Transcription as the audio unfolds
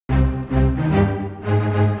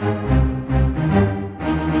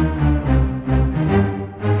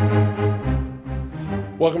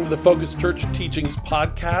Welcome to the Focus Church Teachings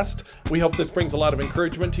podcast. We hope this brings a lot of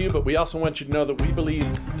encouragement to you, but we also want you to know that we believe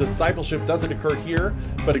discipleship doesn't occur here,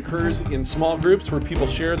 but occurs in small groups where people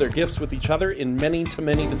share their gifts with each other in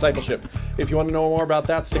many-to-many discipleship. If you want to know more about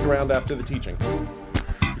that, stick around after the teaching.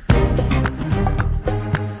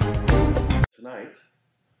 Tonight,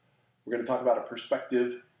 we're going to talk about a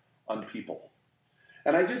perspective on people.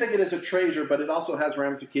 And I do think it is a treasure, but it also has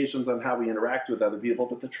ramifications on how we interact with other people.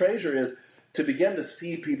 But the treasure is to begin to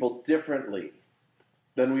see people differently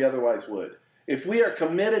than we otherwise would. If we are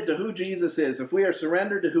committed to who Jesus is, if we are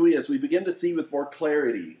surrendered to who he is, we begin to see with more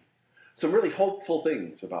clarity some really hopeful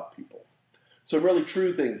things about people, some really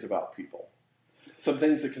true things about people, some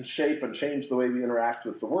things that can shape and change the way we interact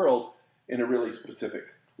with the world in a really specific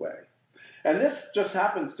way. And this just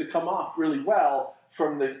happens to come off really well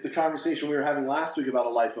from the conversation we were having last week about a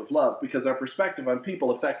life of love, because our perspective on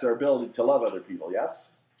people affects our ability to love other people,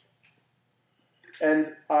 yes?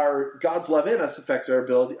 And our God's love in us affects our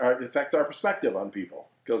perspective on people.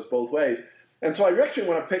 It goes both ways. And so I actually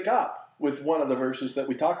want to pick up with one of the verses that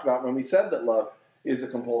we talked about when we said that love is a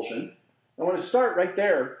compulsion. I want to start right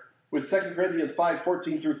there with 2 Corinthians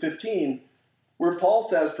 5:14 through 15, where Paul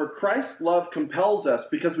says, "For Christ's love compels us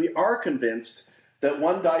because we are convinced that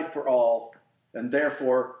one died for all, and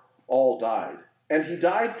therefore all died. And he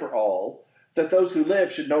died for all, that those who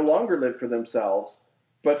live should no longer live for themselves,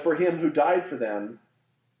 but for him who died for them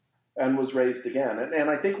and was raised again." And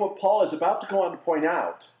I think what Paul is about to go on to point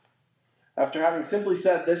out, after having simply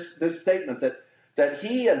said this statement, that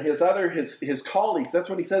he and his colleagues, that's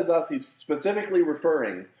what he says to us, he's specifically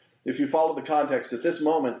referring, if you follow the context at this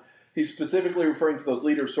moment, he's specifically referring to those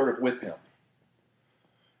leaders sort of with him.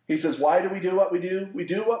 He says, why do we do what we do? We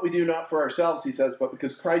do what we do not for ourselves, he says, but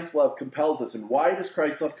because Christ's love compels us. And why does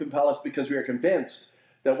Christ's love compel us? Because we are convinced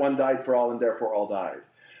that one died for all and therefore all died.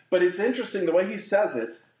 But it's interesting, the way he says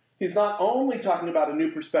it, he's not only talking about a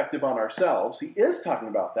new perspective on ourselves, he is talking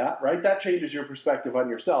about that, right? That changes your perspective on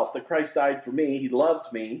yourself, that Christ died for me, he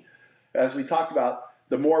loved me. As we talked about,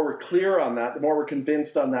 the more we're clear on that, the more we're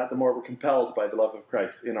convinced on that, the more we're compelled by the love of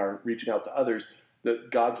Christ in our reaching out to others,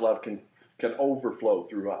 that God's love can overflow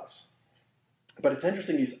through us. But it's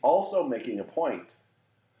interesting, he's also making a point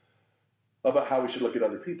about how we should look at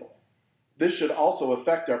other people. This should also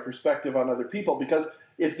affect our perspective on other people, because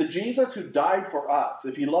if the Jesus who died for us,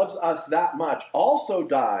 if he loves us that much, also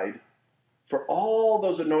died for all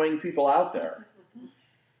those annoying people out there,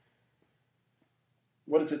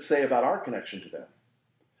 what does it say about our connection to them?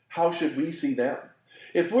 How should we see them?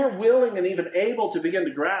 If we're willing and even able to begin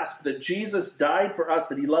to grasp that Jesus died for us,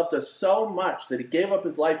 that he loved us so much, that he gave up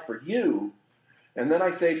his life for you, and then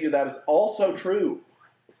I say to you that is also true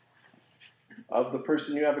of the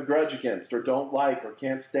person you have a grudge against, or don't like, or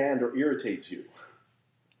can't stand, or irritates you,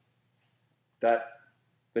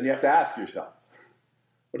 then you have to ask yourself,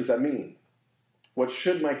 what does that mean? What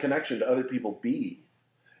should my connection to other people be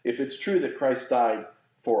if it's true that Christ died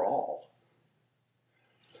for all?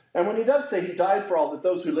 And when he does say he died for all, that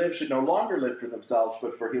those who live should no longer live for themselves,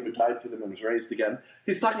 but for him who died for them and was raised again,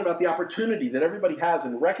 he's talking about the opportunity that everybody has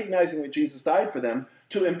in recognizing that Jesus died for them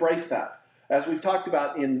to embrace that. As we've talked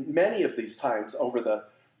about in many of these times over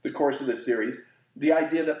the course of this series, the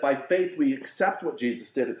idea that by faith we accept what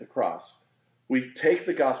Jesus did at the cross. We take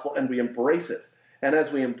the gospel and we embrace it. And as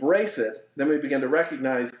we embrace it, then we begin to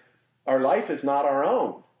recognize our life is not our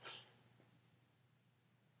own.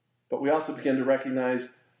 But we also begin to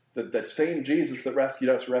recognize that that same Jesus that rescued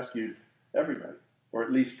us rescued everybody, or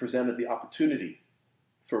at least presented the opportunity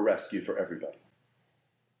for rescue for everybody.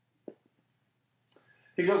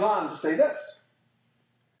 He goes on to say this.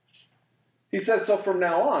 He says, so from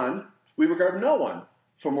now on, we regard no one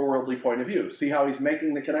from a worldly point of view. See how he's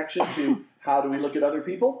making the connection to how do we look at other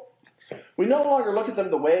people? We no longer look at them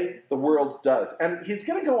the way the world does. And he's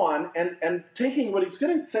going to go on and taking what he's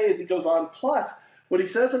going to say as he goes on, plus what he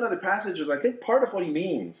says in other passages, I think part of what he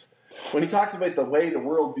means when he talks about the way the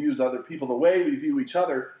world views other people, the way we view each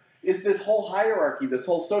other, is this whole hierarchy, this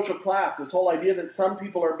whole social class, this whole idea that some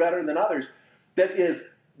people are better than others, that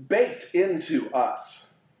is baked into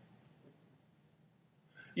us.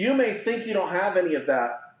 You may think you don't have any of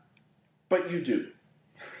that, but you do.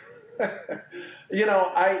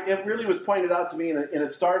 It really was pointed out to me in a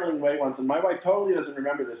startling way once, and my wife totally doesn't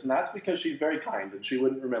remember this, and that's because she's very kind, and she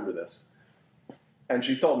wouldn't remember this. And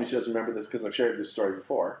she's told me she doesn't remember this because I've shared this story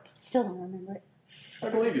before. Still don't remember it. I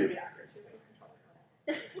believe you.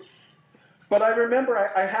 But I remember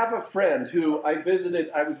I have a friend who I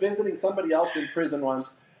was visiting somebody else in prison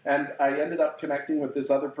once, and I ended up connecting with this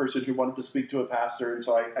other person who wanted to speak to a pastor, and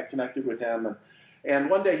so I connected with him. And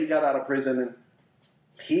one day he got out of prison, and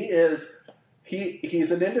he is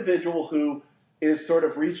He's an individual who is sort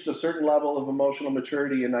of reached a certain level of emotional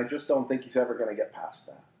maturity, and I just don't think he's ever going to get past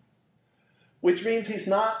that. Which means he's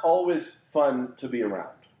not always fun to be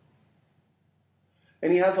around.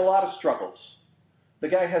 And he has a lot of struggles. The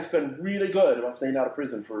guy has been really good about staying out of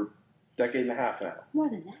prison for a decade and a half now. More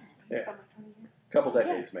than that. Yeah. A couple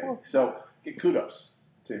decades, maybe. Cool. So kudos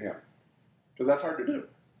to him, because that's hard to do.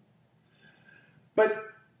 But,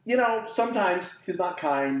 you know, sometimes he's not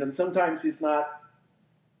kind, and sometimes he's not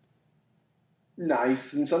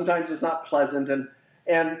nice, and sometimes it's not pleasant,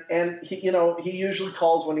 and he, you know, he usually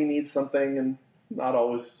calls when he needs something, and not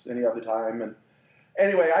always any other time. And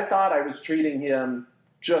anyway, I thought I was treating him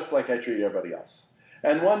just like I treat everybody else.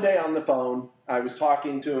 And one day on the phone, I was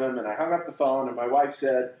talking to him, and I hung up the phone, and my wife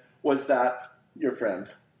said, "Was that your friend?"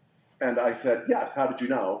 And I said, "Yes, how did you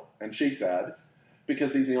know?" And she said,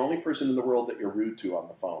 "Because he's the only person in the world that you're rude to on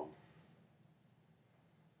the phone."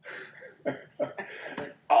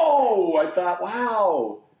 Oh, I thought,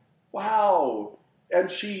 wow.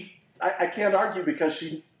 And I can't argue because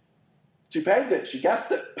she pegged it, she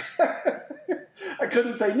guessed it. I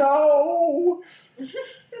couldn't say no,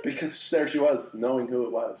 because there she was, knowing who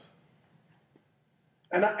it was.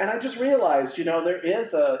 And I just realized, you know, there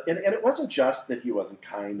is and it wasn't just that he wasn't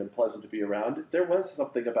kind and pleasant to be around. There was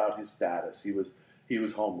something about his status. He was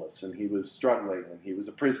homeless, and he was struggling, and he was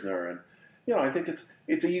a prisoner. And, you know, I think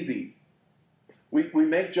it's easy. We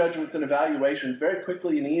make judgments and evaluations very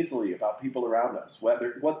quickly and easily about people around us,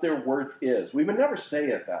 what their worth is. We would never say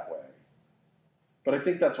it that way. But I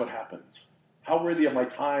think that's what happens. How worthy of my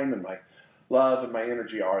time and my love and my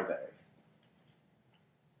energy are they?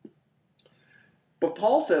 But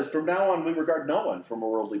Paul says, from now on, we regard no one from a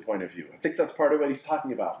worldly point of view. I think that's part of what he's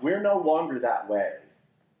talking about. We're no longer that way.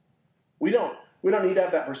 We don't need to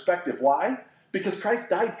have that perspective. Why? Because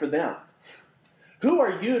Christ died for them. Who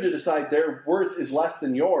are you to decide their worth is less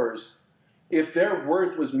than yours if their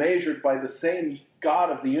worth was measured by the same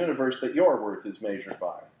God of the universe that your worth is measured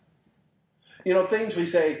by? You know, things we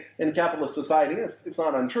say in capitalist society, it's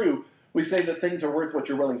not untrue. We say that things are worth what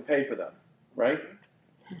you're willing to pay for them, right?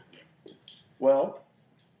 Well,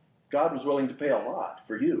 God was willing to pay a lot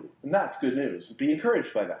for you, and that's good news. Be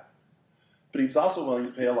encouraged by that. But he was also willing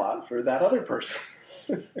to pay a lot for that other person.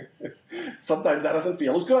 Sometimes that doesn't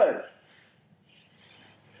feel as good.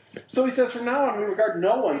 So he says, from now on, we regard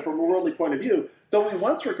no one from a worldly point of view. Though we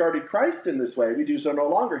once regarded Christ in this way, we do so no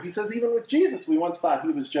longer. He says, even with Jesus, we once thought he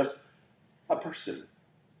was just a person.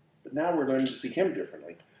 But now we're learning to see him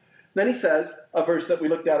differently. Then he says, a verse that we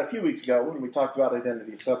looked at a few weeks ago when we talked about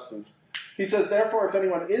identity and substance. He says, therefore, if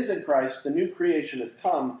anyone is in Christ, the new creation has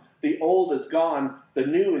come, the old is gone, the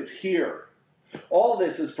new is here. All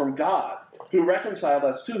this is from God, who reconciled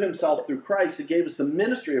us to himself through Christ and gave us the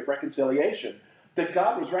ministry of reconciliation. That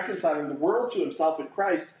God was reconciling the world to himself in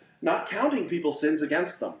Christ, not counting people's sins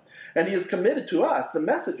against them. And he has committed to us the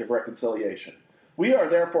message of reconciliation. We are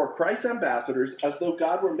therefore Christ's ambassadors, as though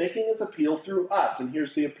God were making his appeal through us. And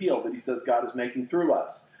here's the appeal that he says God is making through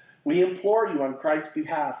us. We implore you on Christ's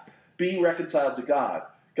behalf, be reconciled to God.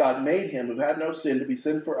 God made him who had no sin to be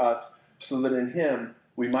sin for us, so that in him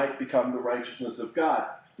we might become the righteousness of God.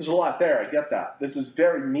 There's a lot there, I get that. This is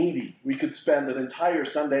very meaty. We could spend an entire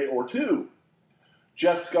Sunday or two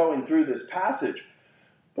just going through this passage.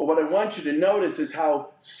 But what I want you to notice is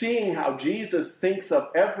seeing how Jesus thinks of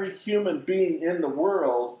every human being in the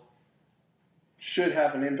world should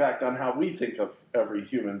have an impact on how we think of every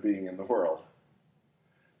human being in the world.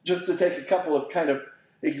 Just to take a couple of kind of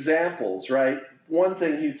examples, right? One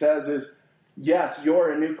thing he says is, yes,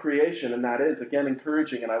 you're a new creation, and that is, again,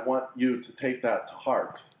 encouraging, and I want you to take that to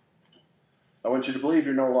heart. I want you to believe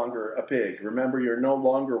you're no longer a pig. Remember, you're no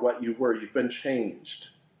longer what you were. You've been changed.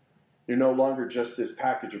 You're no longer just this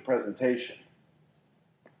package of presentation.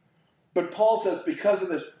 But Paul says because of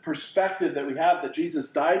this perspective that we have, that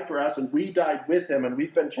Jesus died for us and we died with him and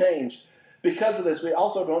we've been changed, because of this, we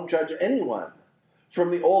also don't judge anyone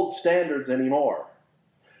from the old standards anymore,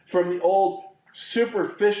 from the old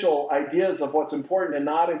superficial ideas of what's important and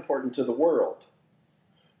not important to the world.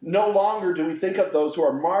 No longer do we think of those who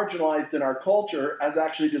are marginalized in our culture as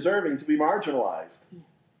actually deserving to be marginalized.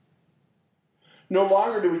 No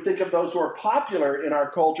longer do we think of those who are popular in our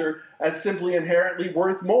culture as simply inherently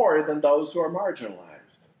worth more than those who are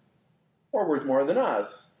marginalized, or worth more than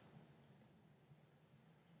us.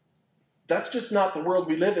 That's just not the world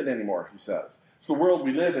we live in anymore, he says. It's the world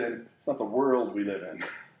we live in. It's not the world we live in.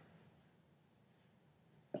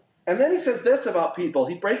 And then he says this about people.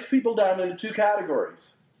 He breaks people down into two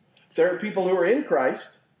categories. There are people who are in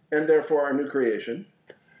Christ, and therefore are new creation.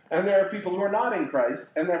 And there are people who are not in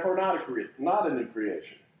Christ, and therefore not a new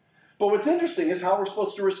creation. But what's interesting is how we're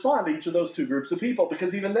supposed to respond to each of those two groups of people,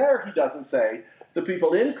 because even there he doesn't say the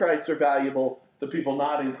people in Christ are valuable, the people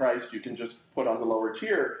not in Christ you can just put on the lower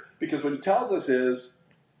tier. Because what he tells us is,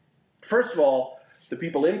 first of all, the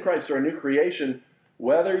people in Christ are a new creation,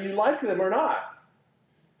 whether you like them or not.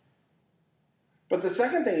 But the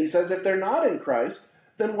second thing he says, if they're not in Christ,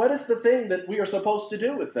 then what is the thing that we are supposed to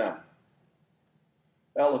do with them?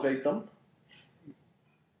 Elevate them.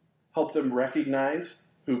 Help them recognize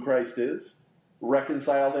who Christ is.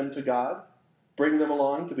 Reconcile them to God. Bring them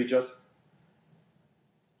along to be just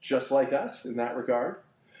like us in that regard.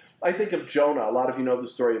 I think of Jonah. A lot of you know the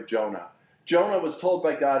story of Jonah. Jonah was told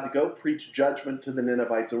by God to go preach judgment to the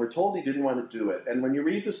Ninevites, and we're told he didn't want to do it. And when you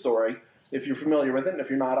read the story, if you're familiar with it, and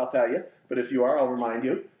if you're not, I'll tell you, but if you are, I'll remind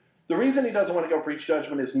you. The reason he doesn't want to go preach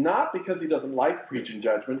judgment is not because he doesn't like preaching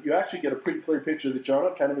judgment. You actually get a pretty clear picture that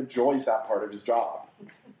Jonah kind of enjoys that part of his job.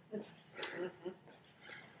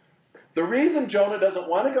 The reason Jonah doesn't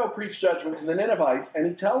want to go preach judgment to the Ninevites, and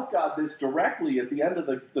he tells God this directly at the end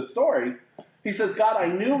of the story, he says, God, I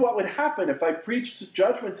knew what would happen if I preached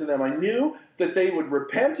judgment to them. I knew that they would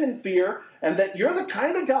repent in fear, and that you're the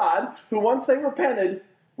kind of God who, once they repented,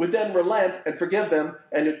 would then relent and forgive them,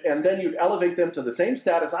 and then you'd elevate them to the same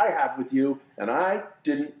status I have with you, and I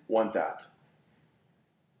didn't want that.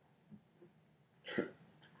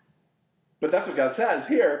 But that's what God says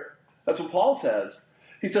here. That's what Paul says.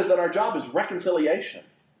 He says that our job is reconciliation.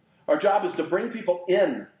 Our job is to bring people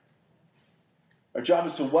in. Our job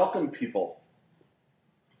is to welcome people.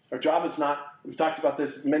 Our job is not, we've talked about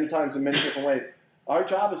this many times in many different ways, our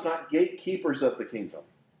job is not gatekeepers of the kingdom.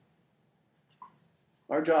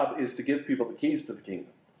 Our job is to give people the keys to the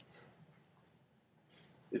kingdom.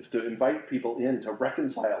 It's to invite people in, to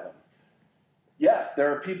reconcile them. Yes,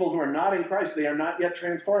 there are people who are not in Christ. They are not yet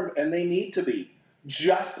transformed, and they need to be,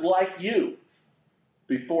 just like you,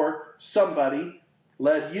 before somebody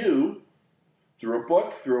led you through a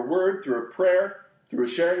book, through a word, through a prayer, through a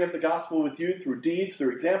sharing of the gospel with you, through deeds,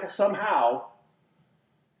 through example. Somehow,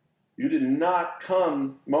 you did not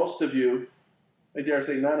come, most of you, I dare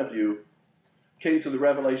say none of you, came to the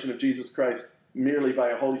revelation of Jesus Christ merely by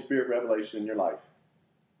a Holy Spirit revelation in your life.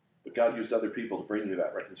 But God used other people to bring you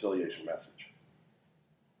that reconciliation message.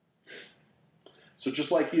 So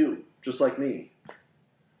just like you, just like me,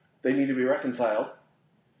 they need to be reconciled,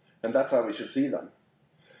 and that's how we should see them.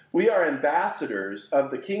 We are ambassadors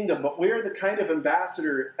of the kingdom, but we're the kind of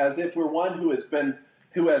ambassador as if we're one who has been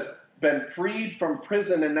freed from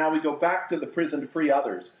prison, and now we go back to the prison to free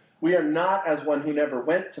others. We are not as one who never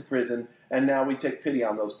went to prison, and now we take pity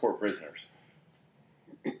on those poor prisoners.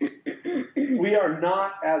 We are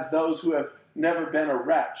not as those who have never been a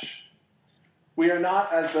wretch. We are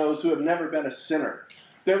not as those who have never been a sinner.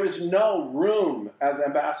 There is no room as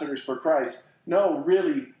ambassadors for Christ, no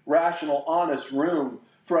really rational, honest room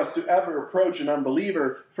for us to ever approach an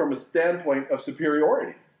unbeliever from a standpoint of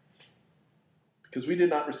superiority. Because we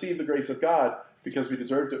did not receive the grace of God because we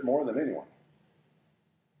deserved it more than anyone.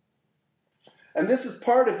 And this is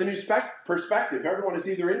part of the new perspective. Everyone is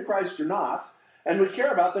either in Christ or not, and we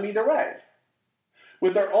care about them either way,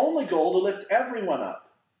 with our only goal to lift everyone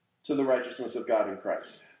up to the righteousness of God in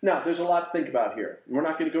Christ. Now, there's a lot to think about here. We're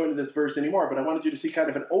not going to go into this verse anymore, but I wanted you to see kind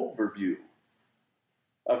of an overview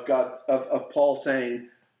of Paul saying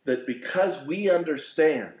that because we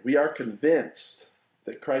understand, we are convinced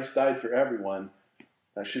that Christ died for everyone,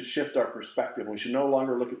 that should shift our perspective. We should no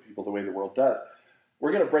longer look at people the way the world does.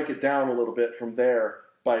 We're going to break it down a little bit from there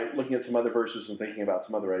by looking at some other verses and thinking about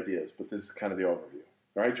some other ideas, but this is kind of the overview.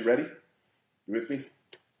 All right, you ready? You with me?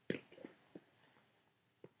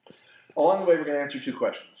 Along the way, we're going to answer two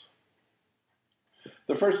questions.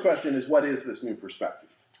 The first question is, what is this new perspective?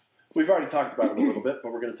 We've already talked about it a little bit,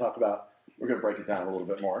 but we're going to break it down a little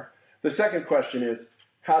bit more. The second question is,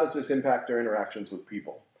 how does this impact our interactions with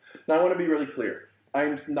people? Now, I want to be really clear. I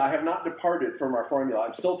have not departed from our formula.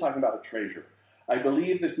 I'm still talking about a treasure. I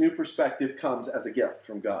believe this new perspective comes as a gift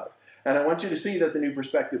from God. And I want you to see that the new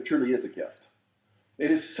perspective truly is a gift.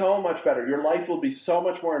 It is so much better. Your life will be so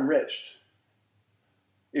much more enriched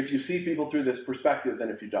if you see people through this perspective than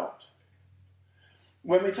if you don't.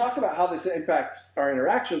 When we talk about how this impacts our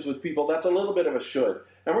interactions with people, that's a little bit of a should.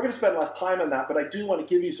 And we're going to spend less time on that, but I do want to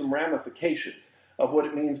give you some ramifications of what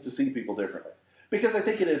it means to see people differently. Because I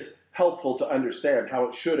think it is helpful to understand how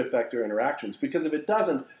it should affect your interactions. Because if it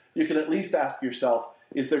doesn't, you can at least ask yourself,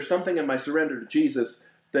 is there something in my surrender to Jesus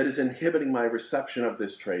that is inhibiting my reception of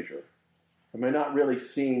this treasure? Am I not really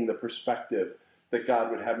seeing the perspective that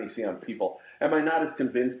God would have me see on people? Am I not as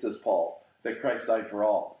convinced as Paul that Christ died for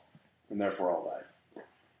all, and therefore all died?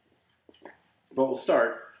 But we'll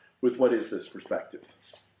start with what is this perspective.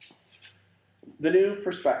 The new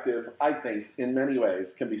perspective, I think, in many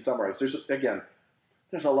ways can be summarized.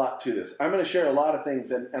 There's a lot to this. I'm going to share a lot of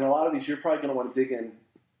things, and a lot of these you're probably going to want to dig in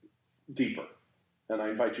deeper. And I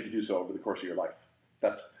invite you to do so over the course of your life.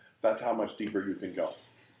 That's how much deeper you can go.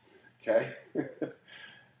 Okay?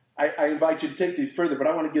 I invite you to take these further, but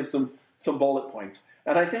I want to give some bullet points.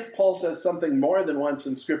 And I think Paul says something more than once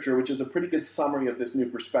in Scripture, which is a pretty good summary of this new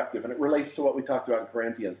perspective. And it relates to what we talked about in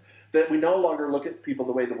Corinthians, that we no longer look at people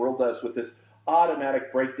the way the world does, with this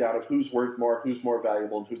automatic breakdown of who's worth more, who's more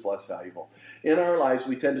valuable, and who's less valuable. In our lives,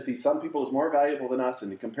 we tend to see some people as more valuable than us,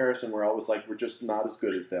 and in comparison, we're always like, we're just not as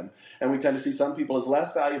good as them. And we tend to see some people as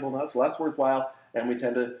less valuable than us, less worthwhile, and we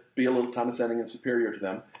tend to be a little condescending and superior to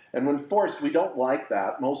them. And when forced, we don't like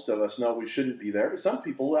that. Most of us know we shouldn't be there, but some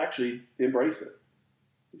people actually embrace it.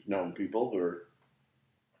 We've known people who are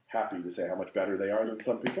happy to say how much better they are than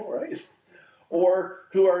some people, right? Or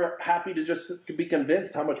who are happy to just be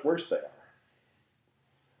convinced how much worse they are.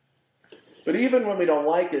 But even when we don't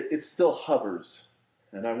like it, it still hovers.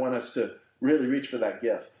 And I want us to really reach for that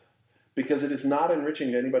gift, because it is not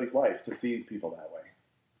enriching to anybody's life to see people that way.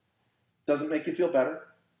 Doesn't make you feel better.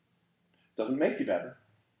 Doesn't make you better.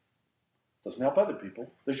 Doesn't help other people.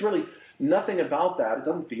 There's really nothing about that. It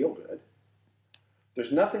doesn't feel good.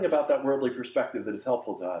 There's nothing about that worldly perspective that is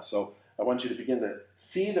helpful to us. So I want you to begin to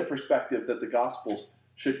see the perspective that the gospel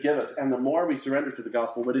should give us. And the more we surrender to the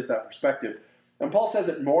gospel, what is that perspective? And Paul says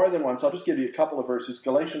it more than once. I'll just give you a couple of verses.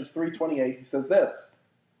 Galatians 3:28, he says this.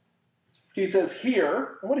 He says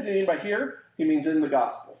here, and what does he mean by here? He means in the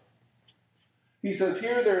gospel. He says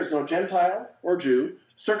here there is no Gentile or Jew,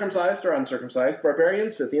 circumcised or uncircumcised, barbarian,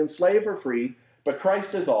 Scythian, slave or free, but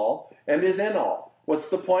Christ is all and is in all. What's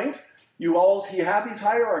the point? He had these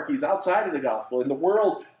hierarchies outside of the gospel. In the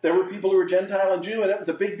world, there were people who were Gentile and Jew, and it was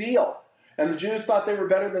a big deal. And the Jews thought they were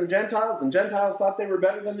better than the Gentiles, and Gentiles thought they were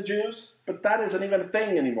better than the Jews. But that isn't even a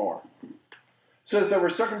thing anymore. It says there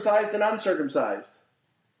were circumcised and uncircumcised.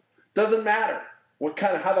 Doesn't matter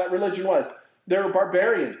how that religion was. There were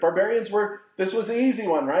barbarians. This was the easy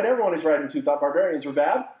one, right? Everyone who's writing to thought barbarians were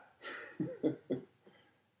bad.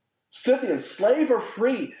 Scythians, slave or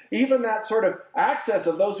free. Even that sort of access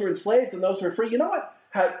of those who are enslaved and those who are free. You know what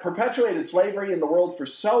had perpetuated slavery in the world for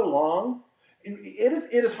so long?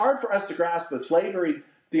 It is hard for us to grasp that slavery,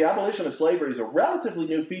 the abolition of slavery, is a relatively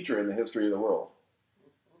new feature in the history of the world.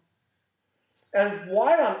 And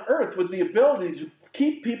why on earth would the ability to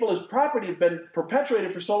keep people as property have been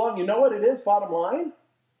perpetuated for so long? You know what it is, bottom line?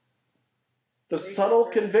 The subtle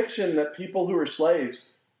conviction that people who are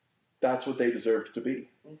slaves, that's what they deserved to be.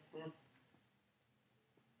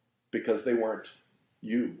 Because they weren't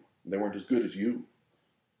you. They weren't as good as you.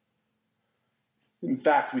 In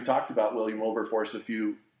fact, we talked about William Wilberforce a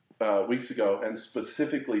few weeks ago, and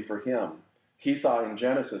specifically for him, he saw in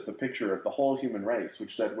Genesis a picture of the whole human race,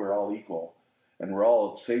 which said we're all equal, and we're all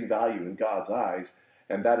of the same value in God's eyes,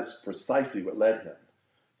 and that is precisely what led him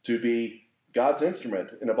to be God's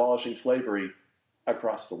instrument in abolishing slavery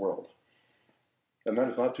across the world. And that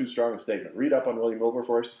is not too strong a statement. Read up on William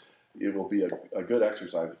Wilberforce. It will be a good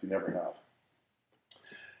exercise if you never have.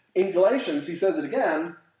 In Galatians, he says it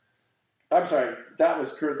again. I'm sorry, that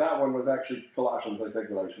one was actually Colossians. I said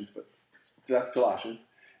Galatians, but that's Colossians.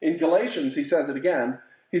 In Galatians, he says it again.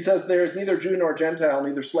 He says, there is neither Jew nor Gentile,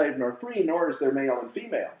 neither slave nor free, nor is there male and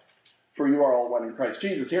female, for you are all one in Christ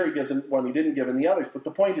Jesus. Here he gives one he didn't give in the others, but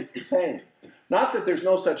the point is the same. Not that there's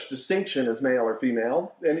no such distinction as male or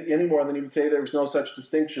female, any more than he would say there was no such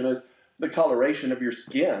distinction as the coloration of your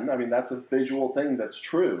skin. I mean, that's a visual thing that's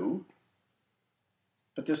true.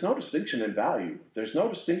 But there's no distinction in value. There's no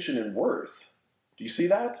distinction in worth. Do you see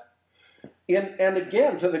that? And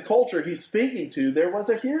again, to the culture he's speaking to, there was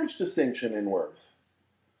a huge distinction in worth.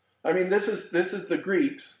 I mean, this is the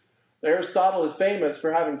Greeks. Aristotle is famous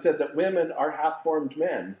for having said that women are half-formed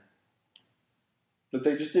men, that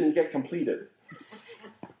they just didn't get completed.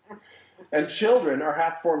 And children are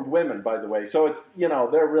half-formed women, by the way. So it's,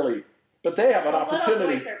 they're really, but they have an opportunity.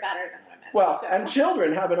 Little boys are better than women. Well, so. And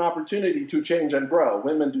children have an opportunity to change and grow.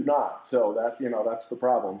 Women do not. So that's the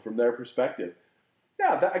problem from their perspective.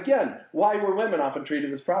 Yeah, again, why were women often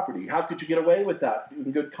treated as property? How could you get away with that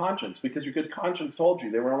in good conscience? Because your good conscience told you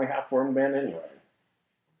they were only half-formed men anyway.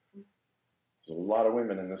 There's a lot of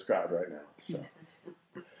women in this crowd right now. So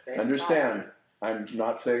understand, I'm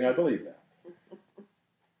not saying I believe that.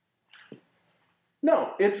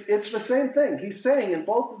 No, it's the same thing. He's saying in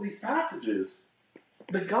both of these passages,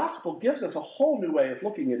 the gospel gives us a whole new way of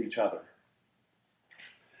looking at each other.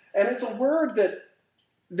 And it's a word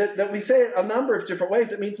that we say it a number of different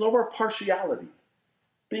ways. It means no more partiality,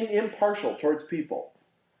 being impartial towards people.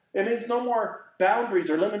 It means no more boundaries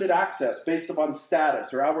or limited access based upon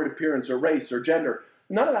status or outward appearance or race or gender.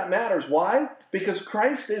 None of that matters. Why? Because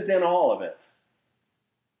Christ is in all of it.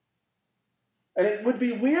 And it would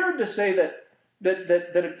be weird to say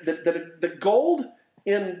that gold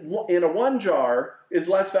in a one jar is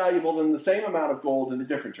less valuable than the same amount of gold in a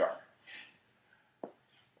different jar.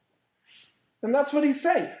 And that's what he's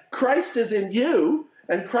saying. Christ is in you,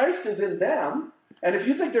 and Christ is in them. And if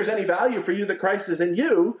you think there's any value for you that Christ is in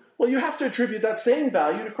you, well, you have to attribute that same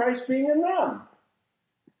value to Christ being in them.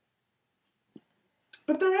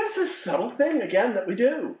 But there is this subtle thing, again, that we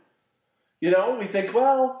do. We think,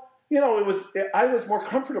 well, I was more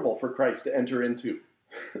comfortable for Christ to enter into.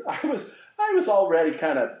 I was already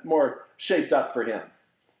kind of more shaped up for him.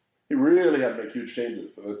 He really had to make huge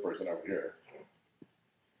changes for this person over here.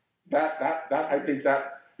 I think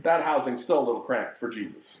that housing's still a little cramped for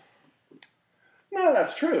Jesus. No,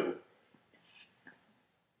 that's true.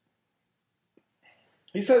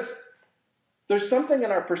 He says there's something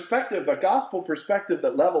in our perspective, a gospel perspective,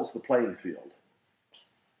 that levels the playing field.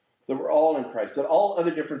 That we're all in Christ, that all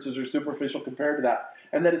other differences are superficial compared to that,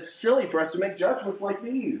 and that it's silly for us to make judgments like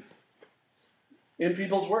these in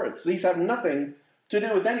people's worths. These have nothing to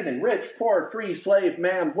do with anything. Rich, poor, free, slave,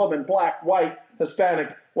 man, woman, black, white,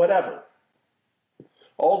 Hispanic, whatever.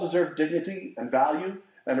 All deserve dignity and value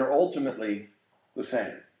and are ultimately the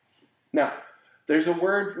same. Now, there's a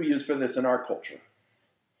word we use for this in our culture.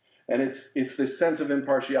 And it's this sense of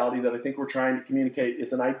impartiality that I think we're trying to communicate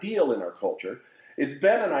is an ideal in our culture. It's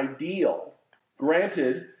been an ideal,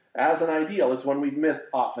 granted as an ideal. It's one we've missed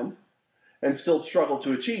often and still struggle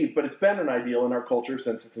to achieve, but it's been an ideal in our culture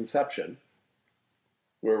since its inception,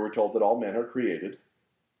 where we're told that all men are created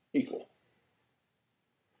equal.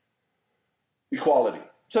 Equality.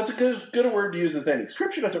 So it's as good a word to use as any.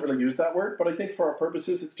 Scripture doesn't really use that word, but I think for our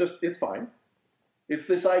purposes, it's fine. It's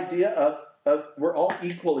this idea of we're all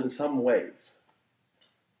equal in some ways.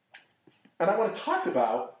 And I want to talk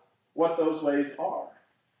about what those ways are.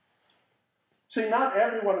 See, not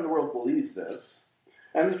everyone in the world believes this.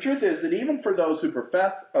 And the truth is that even for those who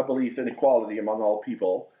profess a belief in equality among all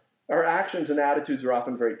people, our actions and attitudes are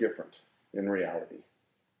often very different in reality.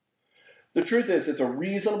 The truth is, it's a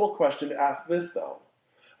reasonable question to ask this, though.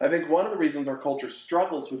 I think one of the reasons our culture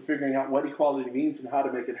struggles with figuring out what equality means and how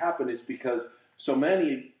to make it happen is because so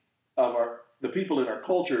many of the people in our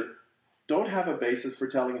culture don't have a basis for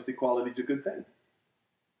telling us equality is a good thing.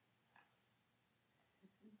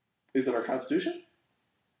 Is it our Constitution?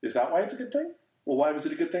 Is that why it's a good thing? Well, why was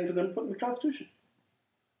it a good thing for them to put in the Constitution?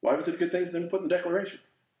 Why was it a good thing for them to put in the Declaration?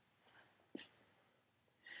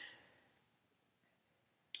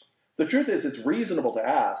 The truth is, it's reasonable to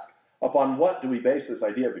ask, upon what do we base this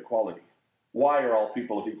idea of equality? Why are all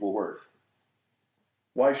people of equal worth?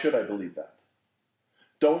 Why should I believe that?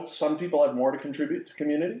 Don't some people have more to contribute to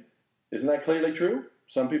community? Isn't that clearly true?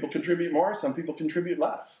 Some people contribute more, some people contribute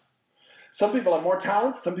less. Some people have more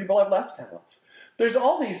talents, some people have less talents. There's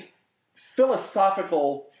all these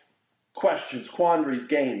philosophical questions, quandaries,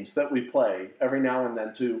 games that we play every now and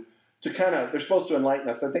then to kind of, they're supposed to enlighten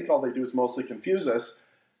us. I think all they do is mostly confuse us,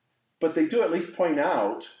 but they do at least point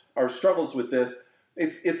out our struggles with this.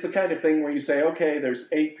 It's the kind of thing where you say, okay, there's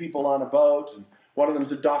 8 people on a boat, and one of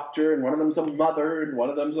them's a doctor, and one of them's a mother, and one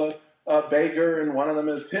of them's a beggar, and one of them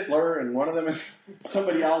is Hitler, and one of them is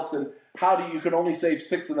somebody else, and you can only save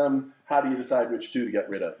 6 of them, how do you decide which 2 to get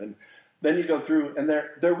rid of? And then you go through, and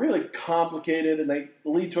they're really complicated, and they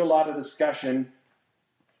lead to a lot of discussion.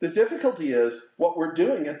 The difficulty is, what we're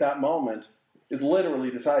doing at that moment is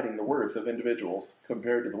literally deciding the worth of individuals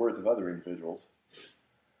compared to the worth of other individuals.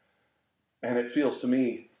 And it feels to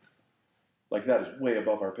me like that is way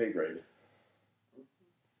above our pay grade.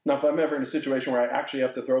 Now, if I'm ever in a situation where I actually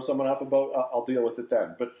have to throw someone off a boat, I'll deal with it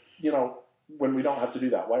then. But, when we don't have to do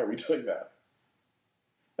that, why are we doing that?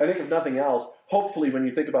 I think if nothing else, hopefully when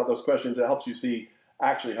you think about those questions, it helps you see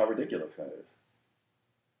actually how ridiculous that is.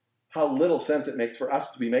 How little sense it makes for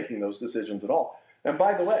us to be making those decisions at all. And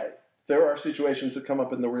by the way, there are situations that come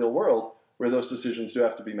up in the real world where those decisions do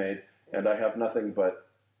have to be made, and I have nothing but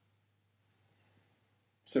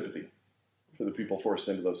sympathy for the people forced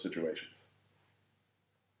into those situations.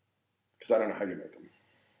 Because I don't know how you make them.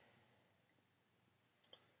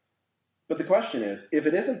 But the question is, if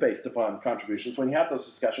it isn't based upon contributions, when you have those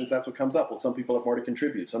discussions, that's what comes up. Well, some people have more to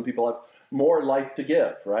contribute. Some people have more life to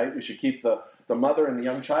give, right? We should keep the mother and the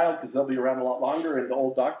young child because they'll be around a lot longer, and the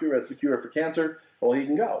old doctor who has the cure for cancer, well, he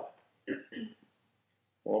can go.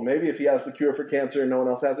 Well, maybe if he has the cure for cancer and no one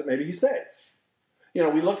else has it, maybe he stays.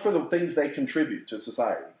 We look for the things they contribute to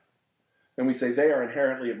society. And we say they are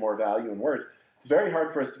inherently of more value and worth. It's very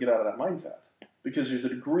hard for us to get out of that mindset. because there's a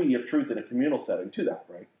degree of truth in a communal setting to that,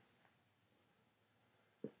 right?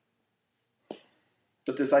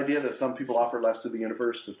 But this idea that some people offer less to the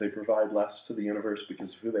universe, that they provide less to the universe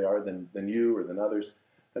because of who they are than you or than others,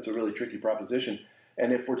 that's a really tricky proposition.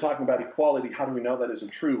 And if we're talking about equality, how do we know that isn't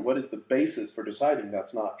true? What is the basis for deciding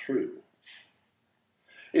that's not true?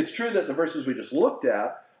 It's true that the verses we just looked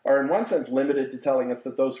at are in one sense limited to telling us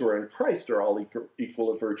that those who are in Christ are all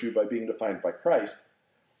equal of virtue by being defined by Christ.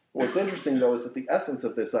 What's interesting, though, is that the essence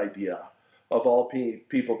of this idea of all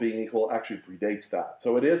people being equal actually predates that.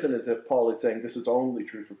 So it isn't as if Paul is saying this is only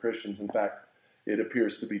true for Christians. In fact, it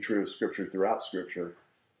appears to be true of Scripture throughout Scripture,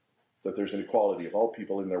 that there's an equality of all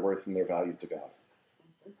people in their worth and their value to God.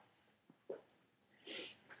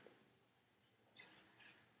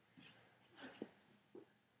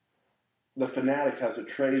 The fanatic has a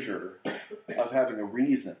treasure of having a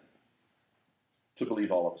reason to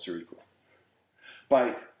believe all of us are equal.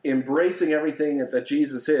 By embracing everything that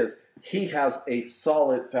Jesus is, he has a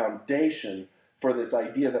solid foundation for this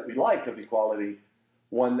idea that we like of equality,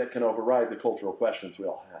 one that can override the cultural questions we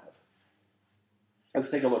all have. Let's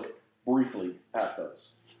take a look briefly at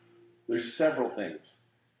those. There's several things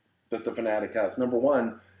that the fanatic has. Number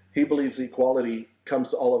one, he believes equality comes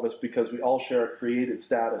to all of us because we all share a created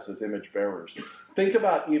status as image bearers. Think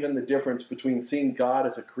about even the difference between seeing God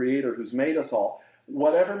as a creator who's made us all,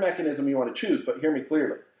 whatever mechanism you want to choose, but hear me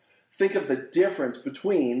clearly. Think of the difference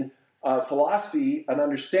between philosophy, an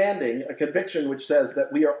understanding, a conviction which says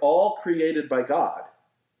that we are all created by God.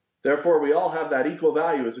 Therefore, we all have that equal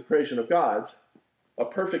value as a creation of God's, a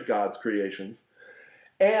perfect God's creations.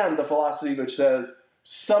 And the philosophy which says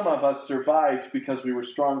some of us survived because we were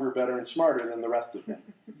stronger, better, and smarter than the rest of them.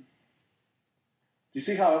 Do you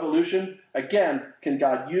see how evolution, again, can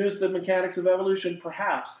God use the mechanics of evolution?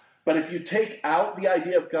 Perhaps. But if you take out the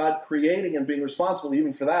idea of God creating and being responsible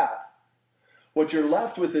even for that, what you're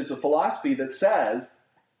left with is a philosophy that says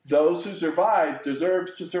those who survive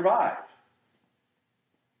deserve to survive.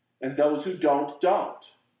 And those who don't.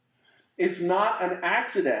 It's not an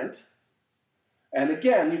accident. And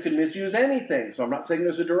again, you can misuse anything. So I'm not saying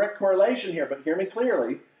there's a direct correlation here, but hear me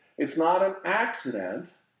clearly. It's not an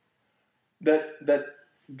accident that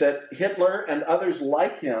Hitler and others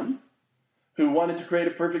like him who wanted to create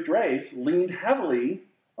a perfect race leaned heavily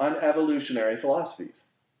on evolutionary philosophies.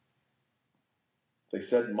 They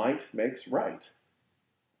said might makes right.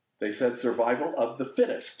 They said survival of the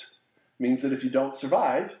fittest means that if you don't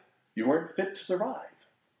survive, you weren't fit to survive.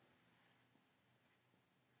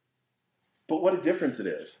 But what a difference it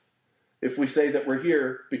is if we say that we're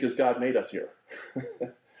here because God made us here,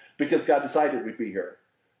 because God decided we'd be here,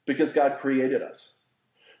 because God created us.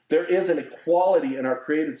 There is an equality in our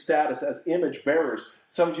created status as image bearers.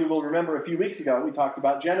 Some of you will remember a few weeks ago we talked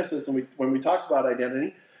about Genesis and when we talked about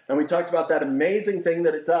identity, and we talked about that amazing thing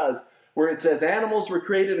that it does where it says animals were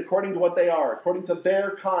created according to what they are, according to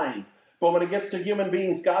their kind. But when it gets to human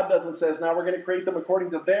beings, God doesn't say, now we're going to create them according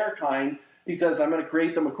to their kind. He says, I'm going to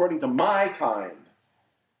create them according to my kind.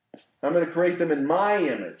 I'm going to create them in my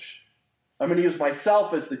image. I'm going to use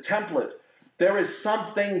myself as the template. There is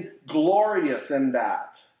something glorious in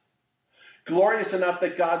that. Glorious enough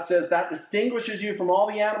that God says that distinguishes you from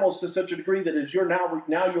all the animals to such a degree that it is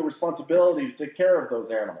now your responsibility to take care of those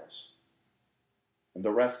animals and the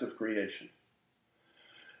rest of creation.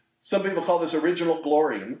 Some people call this original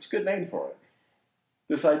glory, and it's a good name for it.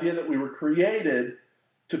 This idea that we were created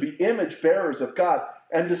to be image bearers of God.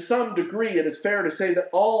 And to some degree, it is fair to say that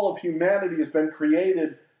all of humanity has been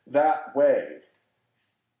created that way.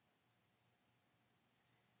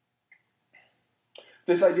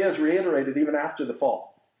 This idea is reiterated even after the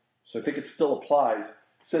fall. So I think it still applies. It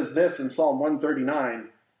says this in Psalm 139.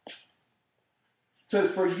 It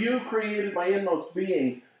says, for you created my inmost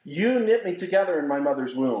being. You knit me together in my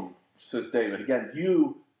mother's womb, says David. Again,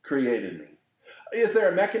 you created me. Is there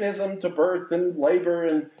a mechanism to birth and labor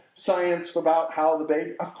and science about how the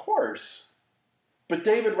baby? Of course. But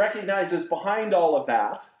David recognizes behind all of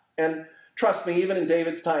that, and trust me, even in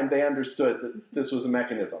David's time, they understood that this was a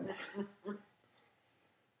mechanism.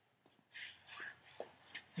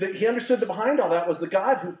 That he understood that behind all that was the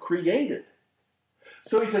God who created.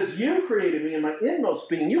 So he says, you created me in my inmost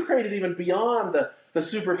being. You created even beyond the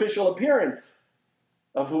superficial appearance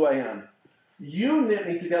of who I am. You knit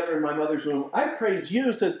me together in my mother's womb. I praise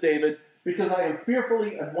you, says David, because I am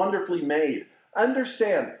fearfully and wonderfully made.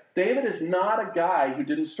 Understand, David is not a guy who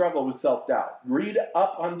didn't struggle with self-doubt. Read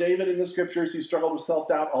up on David in the scriptures. He struggled with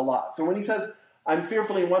self-doubt a lot. So when he says, I'm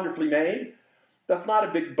fearfully and wonderfully made, that's not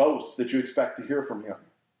a big boast that you expect to hear from him.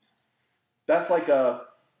 That's like a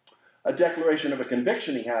a declaration of a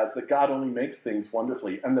conviction he has that God only makes things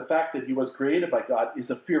wonderfully. And the fact that he was created by God is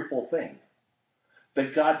a fearful thing.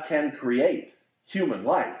 That God can create human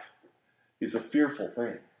life is a fearful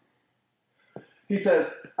thing. He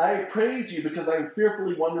says, I praise you because I am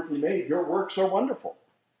fearfully, wonderfully made. Your works are wonderful.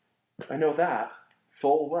 I know that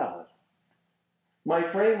full well. My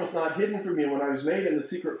frame was not hidden from you when I was made in the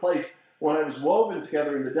secret place. When I was woven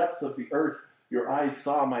together in the depths of the earth, your eyes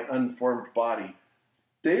saw my unformed body.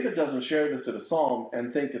 David doesn't share this in a psalm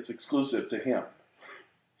and think it's exclusive to him.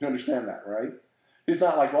 You understand that, right? He's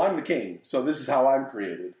not like, well, I'm the king, so this is how I'm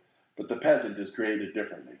created. But the peasant is created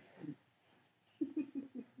differently.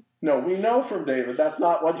 No, we know from David that's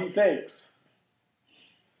not what he thinks.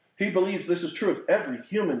 He believes this is true of every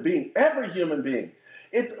human being. Every human being.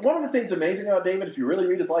 It's one of the things amazing about David, if you really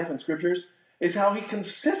read his life in scriptures, is how he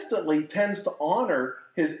consistently tends to honor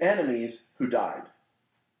his enemies who died.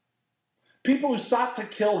 People who sought to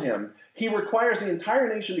kill him, he requires the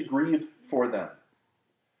entire nation to grieve for them.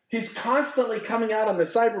 He's constantly coming out on the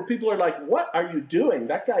side where people are like, what are you doing?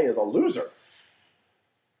 That guy is a loser.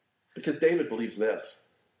 Because David believes this.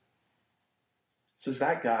 He says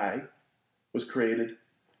that guy was created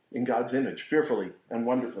in God's image, fearfully and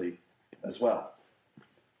wonderfully as well.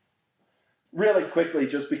 Really quickly,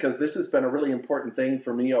 just because this has been a really important thing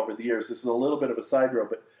for me over the years, this is a little bit of a side road,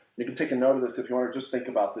 but you can take a note of this if you want to just think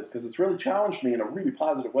about this, because it's really challenged me in a really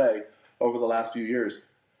positive way over the last few years.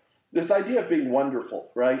 This idea of being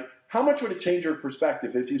wonderful, right? How much would it change your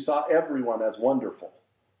perspective if you saw everyone as wonderful?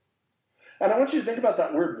 And I want you to think about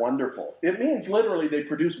that word wonderful. It means literally they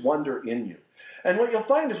produce wonder in you. And what you'll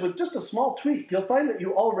find is with just a small tweak, you'll find that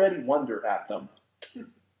you already wonder at them.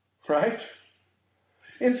 Right?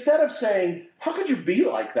 Instead of saying, how could you be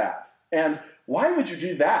like that? And why would you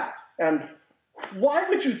do that? And why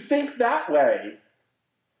would you think that way?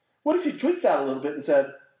 What if you tweaked that a little bit and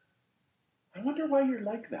said, I wonder why you're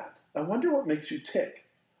like that. I wonder what makes you tick.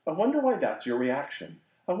 I wonder why that's your reaction.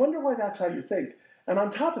 I wonder why that's how you think. And on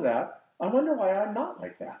top of that, I wonder why I'm not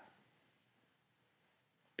like that.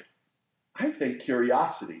 I think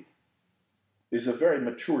curiosity is a very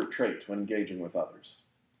mature trait when engaging with others.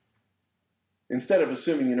 Instead of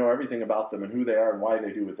assuming you know everything about them and who they are and why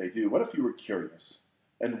they do what they do, what if you were curious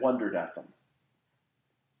and wondered at them?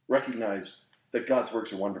 Recognize that God's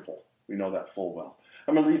works are wonderful. We know that full well.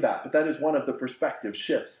 I'm going to leave that, but that is one of the perspective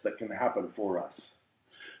shifts that can happen for us.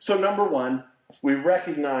 So number one, we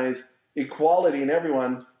recognize equality in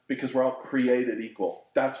everyone because we're all created equal.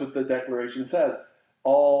 That's what the Declaration says.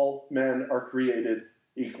 All men are created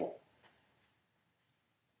equal.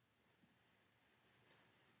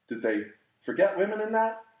 Did they forget women in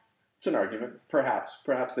that? It's an argument. Perhaps.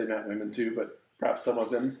 Perhaps they meant women too, but perhaps some of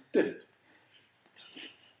them didn't.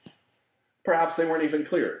 Perhaps they weren't even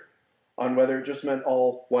clear on whether it just meant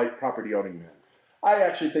all white property-owning men. I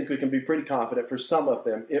actually think we can be pretty confident for some of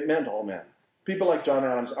them it meant all men. People like John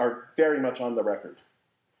Adams are very much on the record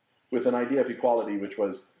with an idea of equality which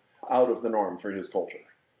was out of the norm for his culture.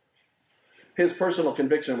 His personal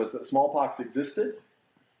conviction was that smallpox existed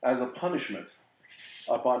as a punishment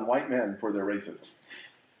upon white men for their racism.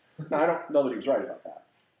 Now, I don't know that he was right about that.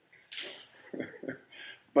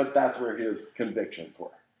 But that's where his convictions were.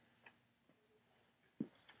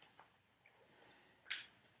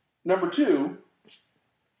 Number two,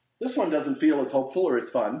 this one doesn't feel as hopeful or as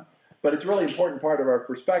fun, but it's a really important part of our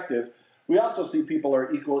perspective. We also see people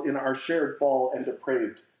are equal in our shared fall and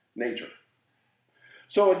depraved nature.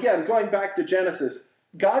 So again, going back to Genesis,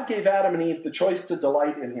 God gave Adam and Eve the choice to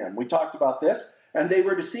delight in him. We talked about this, and they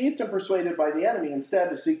were deceived and persuaded by the enemy instead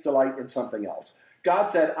to seek delight in something else.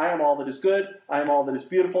 God said, I am all that is good, I am all that is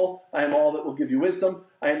beautiful, I am all that will give you wisdom,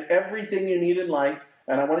 I am everything you need in life,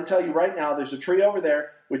 and I want to tell you right now, there's a tree over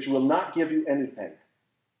there which will not give you anything.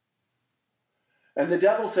 And the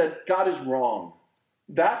devil said, God is wrong.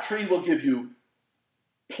 That tree will give you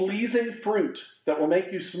pleasing fruit that will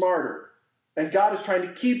make you smarter. And God is trying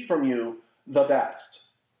to keep from you the best.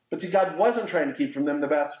 But see, God wasn't trying to keep from them the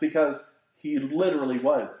best because he literally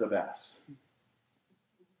was the best.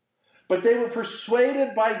 But they were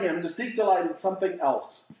persuaded by him to seek delight in something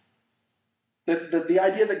else. The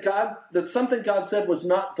idea that something God said was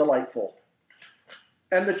not delightful.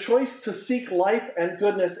 And the choice to seek life and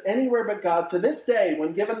goodness anywhere but God, to this day,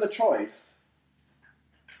 when given the choice,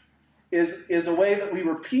 is a way that we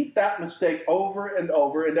repeat that mistake over and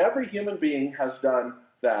over, and every human being has done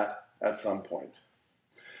that at some point.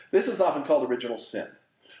 This is often called original sin.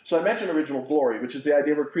 So I mentioned original glory, which is the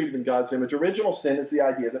idea we're created in God's image. Original sin is the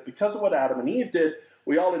idea that because of what Adam and Eve did,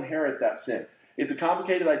 we all inherit that sin. It's a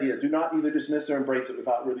complicated idea. Do not either dismiss or embrace it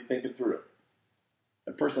without really thinking through it.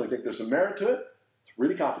 I personally think there's some merit to it. It's It's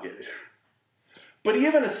really complicated. But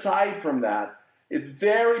even aside from that, it's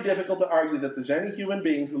very difficult to argue that there's any human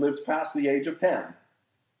being who lives past the age of 10.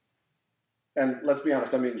 And let's be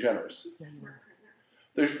honest, I'm being generous.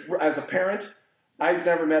 As a parent, I've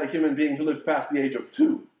never met a human being who lived past the age of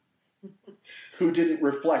 2 who didn't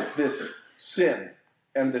reflect this sin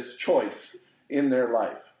and this choice in their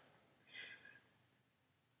life.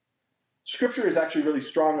 Scripture is actually really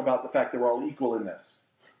strong about the fact that we're all equal in this.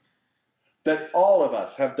 That all of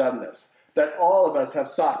us have done this. That all of us have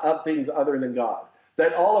sought up things other than God.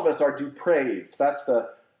 That all of us are depraved. That's the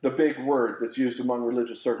big word that's used among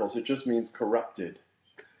religious circles. It just means corrupted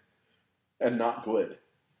and not good.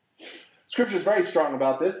 Scripture is very strong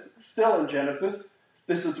about this. Still in Genesis,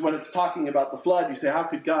 this is when it's talking about the flood. You say, how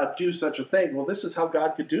could God do such a thing? Well, this is how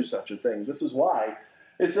God could do such a thing. This is why.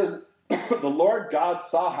 It says, the Lord God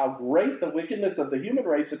saw how great the wickedness of the human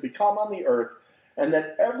race had become on the earth, and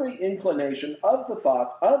that every inclination of the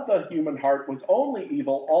thoughts of the human heart was only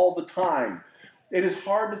evil all the time. It is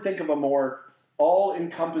hard to think of a more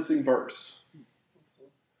all-encompassing verse.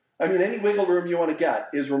 I mean, any wiggle room you want to get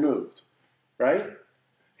is removed, right?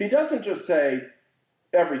 He doesn't just say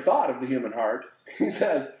every thought of the human heart. He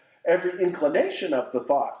says every inclination of the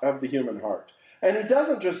thought of the human heart. And he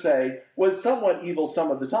doesn't just say was somewhat evil some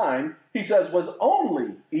of the time. He says was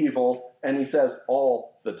only evil, and he says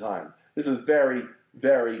all the time. This is very,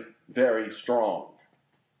 very, very strong.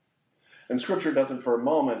 And Scripture doesn't for a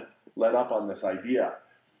moment let up on this idea.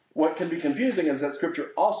 What can be confusing is that Scripture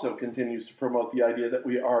also continues to promote the idea that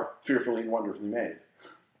we are fearfully and wonderfully made.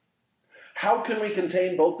 How can we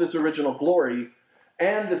contain both this original glory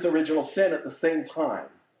and this original sin at the same time?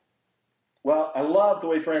 Well, I love the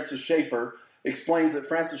way Francis Schaeffer explains it.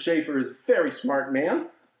 Francis Schaeffer is a very smart man,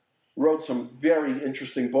 wrote some very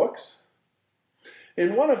interesting books.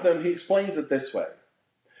 In one of them, he explains it this way.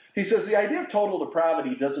 He says, the idea of total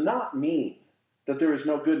depravity does not mean that there is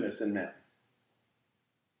no goodness in men.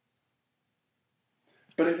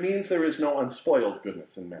 But it means there is no unspoiled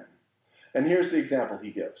goodness in men. And here's the example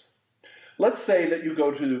he gives. Let's say that you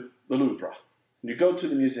go to the Louvre, and you go to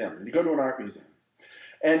the museum, and you go to an art museum,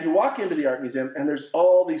 and you walk into the art museum, and there's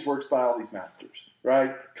all these works by all these masters,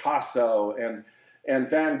 right? Picasso and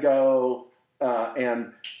Van Gogh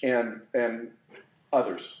and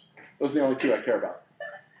others. Those are the only two I care about.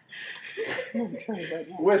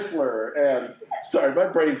 Whistler and, sorry, my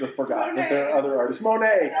brain just forgot that there are other artists.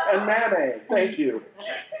 Monet and Manet, thank you.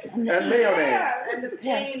 And mayonnaise. Yeah, and the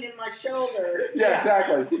pain in my shoulder. Yeah,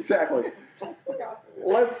 exactly.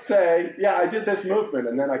 Let's say, yeah, I did this movement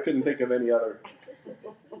and then I couldn't think of any other.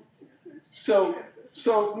 So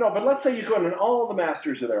no, but let's say you go in and all the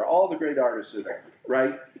masters are there, all the great artists are there,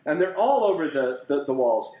 right? And they're all over the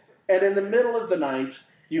walls. And in the middle of the night,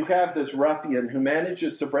 you have this ruffian who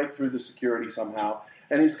manages to break through the security somehow,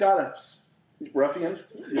 and he's got a ruffian.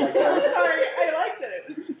 You like that? Sorry, I liked it. It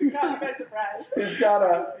was just caught me by surprise. He's got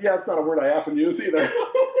a it's not a word I often use either.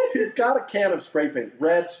 He's got a can of spray paint,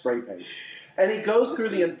 red spray paint, and he goes through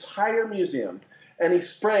the entire museum and he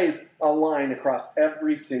sprays a line across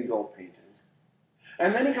every single painting.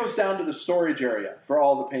 And then he goes down to the storage area for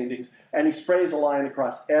all the paintings, and he sprays a line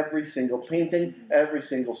across every single painting, every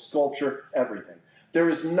single sculpture, everything. There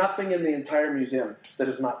is nothing in the entire museum that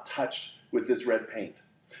is not touched with this red paint.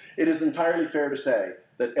 It is entirely fair to say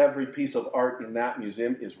that every piece of art in that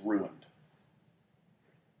museum is ruined.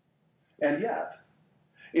 And yet,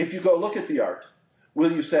 if you go look at the art,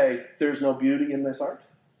 will you say there's no beauty in this art?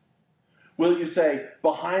 Will you say,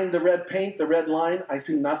 behind the red paint, the red line, I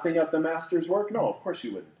see nothing of the master's work? No, of course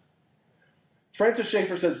you wouldn't. Francis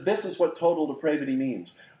Schaeffer says this is what total depravity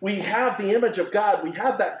means. We have the image of God. We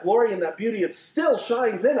have that glory and that beauty. It still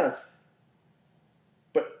shines in us.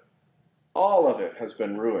 But all of it has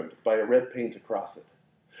been ruined by a red paint across it.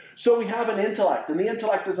 So we have an intellect, and the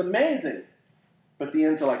intellect is amazing. But the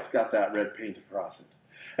intellect's got that red paint across it.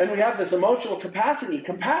 And we have this emotional capacity.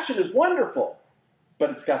 Compassion is wonderful, but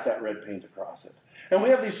it's got that red paint across it. And we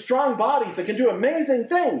have these strong bodies that can do amazing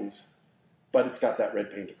things, but it's got that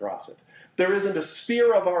red paint across it. There isn't a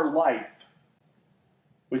sphere of our life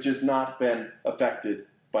which has not been affected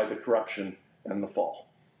by the corruption and the fall.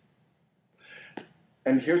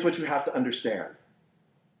 And here's what you have to understand.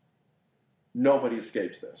 Nobody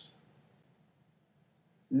escapes this.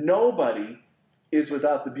 Nobody is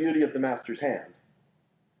without the beauty of the master's hand.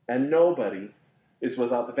 And nobody is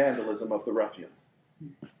without the vandalism of the ruffian.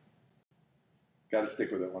 Got to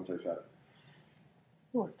stick with it once I said it.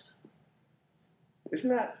 What? Isn't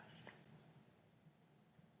that?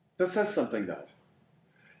 That says something, though.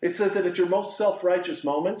 It says that at your most self-righteous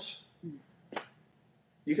moments,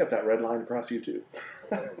 you got that red line across you too.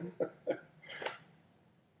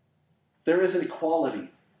 there is an equality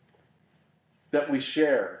that we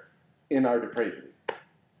share in our depravity.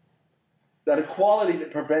 That equality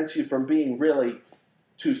that prevents you from being really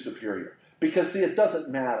too superior. Because, see, it doesn't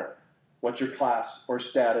matter what your class or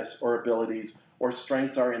status or abilities or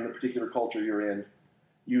strengths are in the particular culture you're in.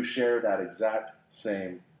 You share that exact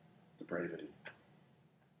same depravity.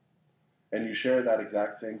 And you share that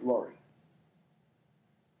exact same glory.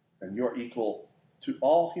 And you're equal to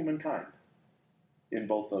all humankind in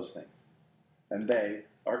both those things. And they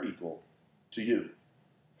are equal to you.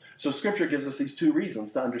 So Scripture gives us these two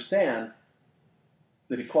reasons to understand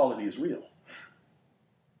that equality is real.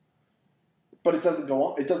 But it doesn't go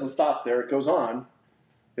on. It doesn't stop there. It goes on.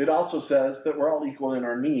 It also says that we're all equal in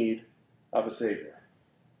our need of a Savior.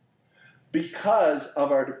 Because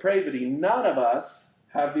of our depravity, none of us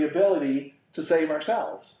have the ability to save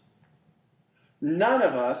ourselves. None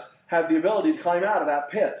of us have the ability to climb out of that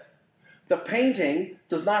pit. The painting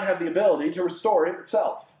does not have the ability to restore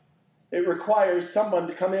itself. It requires someone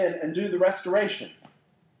to come in and do the restoration.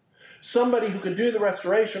 Somebody who can do the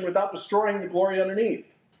restoration without destroying the glory underneath.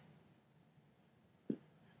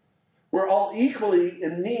 We're all equally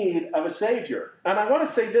in need of a Savior. And I want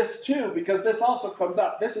to say this too, because this also comes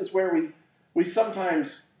up. This is where we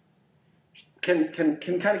sometimes can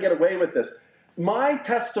kind of get away with this. My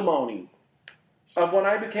testimony of when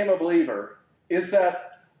I became a believer is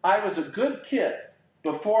that I was a good kid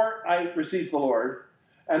before I received the Lord,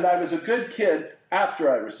 and I was a good kid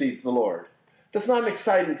after I received the Lord. That's not an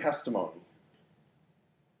exciting testimony.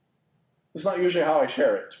 It's not usually how I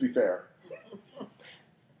share it, to be fair.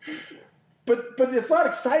 But it's not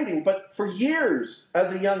exciting. But for years,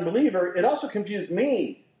 as a young believer, it also confused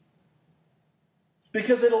me.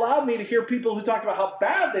 Because it allowed me to hear people who talked about how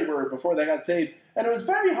bad they were before they got saved. And it was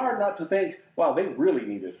very hard not to think, wow, they really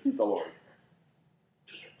needed the Lord.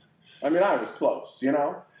 I mean, I was close, you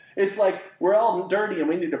know? It's like we're all dirty and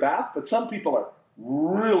we need a bath, but some people are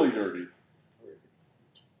really dirty.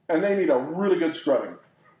 And they need a really good scrubbing.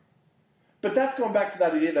 But that's going back to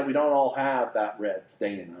that idea that we don't all have that red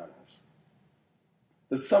stain on us.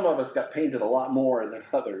 That some of us got painted a lot more than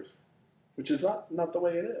others, which is not the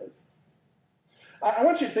way it is. I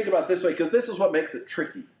want you to think about it this way, because this is what makes it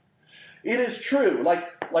tricky. It is true,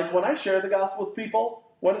 like when I share the gospel with people,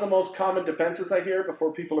 one of the most common defenses I hear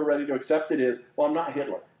before people are ready to accept it is, well, I'm not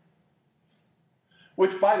Hitler.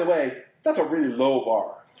 Which, by the way, that's a really low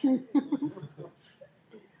bar.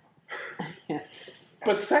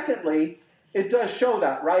 But secondly, it does show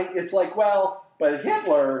that, right? It's like, well, but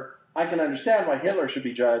Hitler, I can understand why Hitler should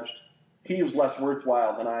be judged. He was less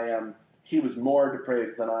worthwhile than I am. He was more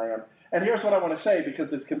depraved than I am. And here's what I want to say, because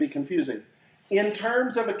this can be confusing. In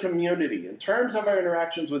terms of a community, in terms of our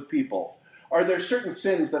interactions with people, are there certain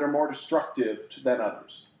sins that are more destructive than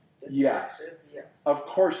others? Yes. Of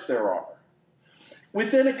course there are.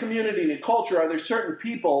 Within a community and a culture, are there certain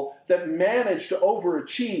people that manage to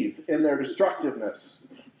overachieve in their destructiveness?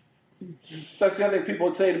 That's the other thing people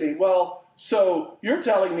would say to me, well, so you're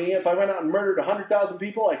telling me if I went out and murdered 100,000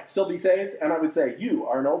 people, I could still be saved? And I would say, you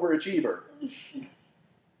are an overachiever.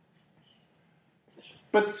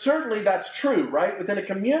 But certainly that's true, right? Within a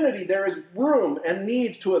community, there is room and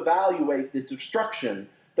need to evaluate the destruction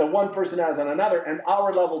that one person has on another, and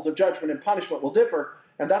our levels of judgment and punishment will differ,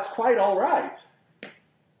 and that's quite all right,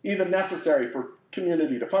 even necessary for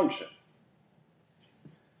community to function.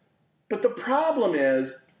 But the problem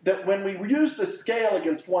is that when we use the scale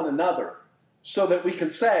against one another so that we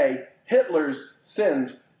can say Hitler's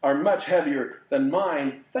sins are much heavier than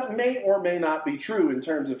mine, that may or may not be true in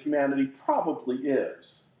terms of humanity, probably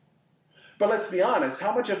is. But let's be honest,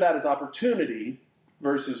 how much of that is opportunity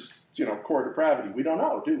versus, core depravity? We don't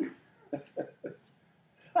know, do we?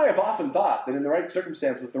 I have often thought that in the right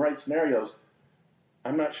circumstances, the right scenarios,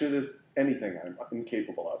 I'm not sure there's anything I'm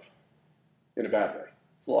incapable of in a bad way.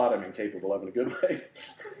 There's a lot I'm incapable of in a good way.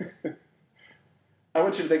 I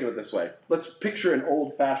want you to think of it this way. Let's picture an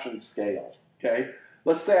old-fashioned scale, okay?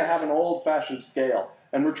 Let's say I have an old-fashioned scale,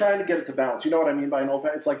 and we're trying to get it to balance. You know what I mean by an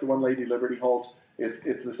old-fashioned? It's like the one Lady Liberty holds. It's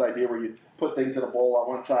this idea where you put things in a bowl on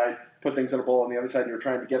one side, put things in a bowl on the other side, and you're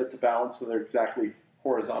trying to get it to balance so they're exactly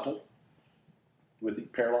horizontal,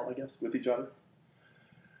 parallel, I guess, with each other.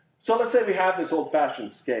 So let's say we have this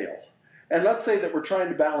old-fashioned scale, and let's say that we're trying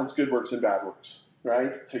to balance good works and bad works,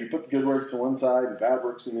 right? So you put good works on one side and bad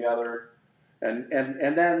works on the other, and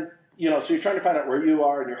then, so you're trying to find out where you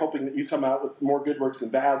are, and you're hoping that you come out with more good works than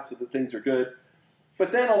bad so that things are good.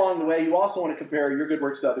 But then along the way, you also want to compare your good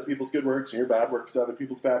works to other people's good works and your bad works to other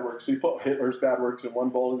people's bad works. So you put Hitler's bad works in one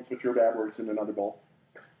bowl and you put your bad works in another bowl.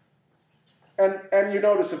 And you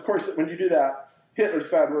notice, of course, that when you do that, Hitler's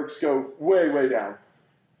bad works go way, way down.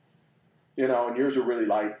 and yours are really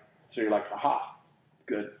light. So you're like, aha,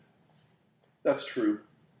 good. That's true.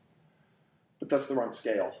 But that's the wrong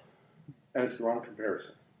scale. And it's the wrong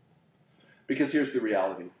comparison. Because here's the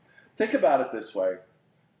reality. Think about it this way.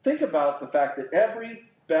 Think about the fact that every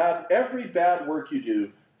bad work you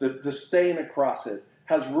do, the stain across it,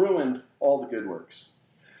 has ruined all the good works.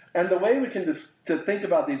 And the way we can to think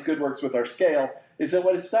about these good works with our scale is that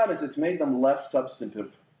what it's done is it's made them less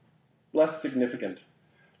substantive, less significant.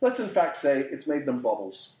 Let's in fact say it's made them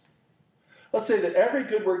bubbles. Let's say that every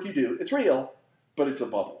good work you do, it's real, but it's a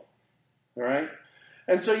bubble. All right?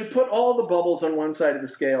 And so you put all the bubbles on one side of the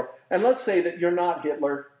scale, and let's say that you're not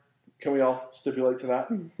Hitler. Can we all stipulate to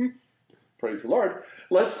that? Mm-hmm. Praise the Lord.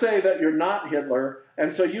 Let's say that you're not Hitler,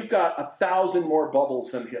 and so you've got 1,000 more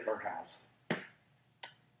bubbles than Hitler has.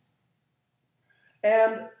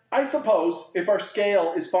 And I suppose if our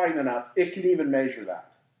scale is fine enough, it can even measure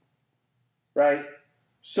that, right?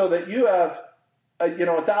 So that you have,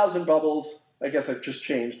 1,000 bubbles. I guess I've just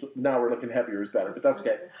changed. Now we're looking heavier is better, but that's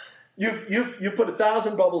okay. You've put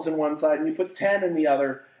 1,000 bubbles in one side and you put 10 in the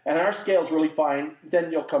other, and our scale's really fine.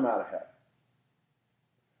 Then you'll come out ahead.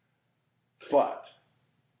 But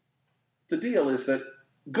the deal is that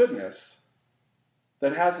goodness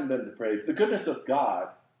that hasn't been depraved, the goodness of God,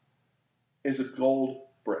 is a gold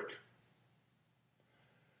brick.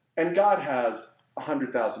 And God has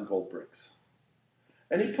 100,000 gold bricks.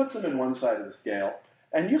 And he puts them in one side of the scale,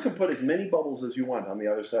 and you can put as many bubbles as you want on the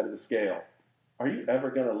other side of the scale. Are you ever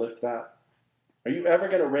going to lift that? Are you ever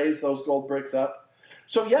going to raise those gold bricks up?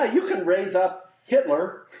 So yeah, you can raise up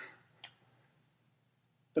Hitler,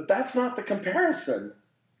 but that's not the comparison.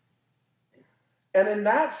 And in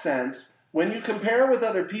that sense, when you compare with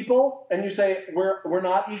other people and you say, we're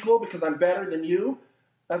not equal because I'm better than you,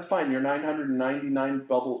 that's fine. You're 999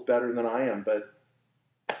 bubbles better than I am, but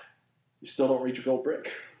you still don't reach a gold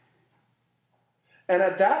brick. And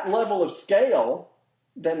at that level of scale,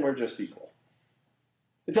 then we're just equal.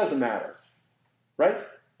 It doesn't matter, right?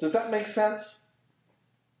 Does that make sense?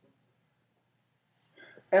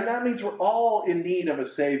 And that means we're all in need of a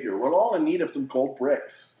Savior. We're all in need of some gold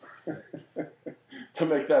bricks to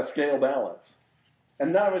make that scale balance.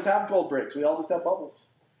 And none of us have gold bricks. We all just have bubbles.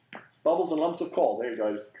 Bubbles and lumps of coal. There you go.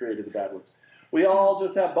 I just created the bad words. We all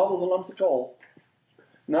just have bubbles and lumps of coal.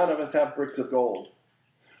 None of us have bricks of gold.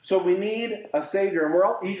 So we need a Savior, and we're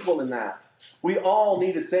all equal in that. We all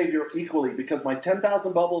need a Savior equally, because my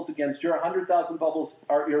 10,000 bubbles against your 100,000 bubbles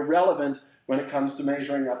are irrelevant when it comes to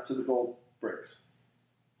measuring up to the gold bricks.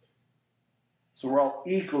 So we're all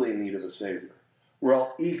equally in need of a Savior. We're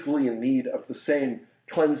all equally in need of the same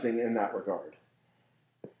cleansing in that regard.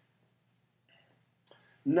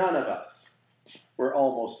 None of us were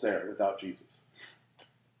almost there without Jesus.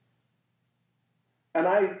 And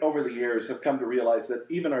I, over the years, have come to realize that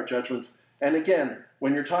even our judgments, and again,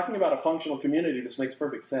 when you're talking about a functional community, this makes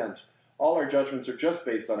perfect sense. All our judgments are just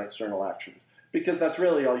based on external actions, because that's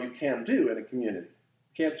really all you can do in a community.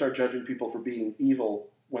 You can't start judging people for being evil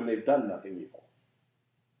when they've done nothing evil.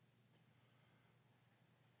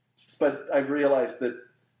 But I've realized that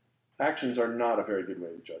actions are not a very good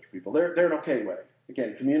way to judge people. They're an okay way.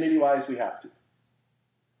 Again, community-wise, we have to.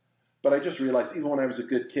 But I just realized, even when I was a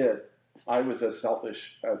good kid, I was as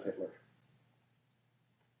selfish as Hitler.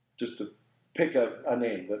 Just to pick a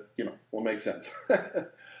name that, will make sense.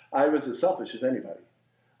 I was as selfish as anybody.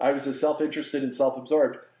 I was as self-interested and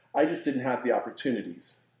self-absorbed. I just didn't have the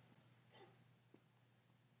opportunities.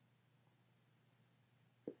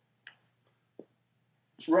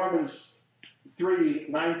 Romans 3,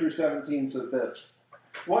 9 through 17 says this.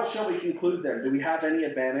 What shall we conclude then? Do we have any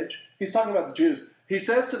advantage? He's talking about the Jews. He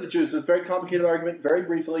says to the Jews, it's a very complicated argument, very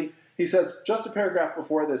briefly. He says, just a paragraph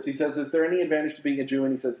before this, he says, is there any advantage to being a Jew?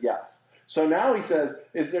 And he says, yes. So now he says,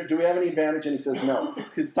 do we have any advantage? And he says, no.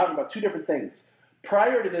 He's talking about two different things.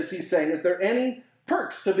 Prior to this, he's saying, is there any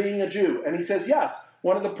perks to being a Jew? And he says, yes.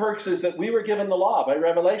 One of the perks is that we were given the law by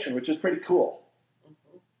revelation, which is pretty cool.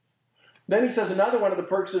 Then he says another one of the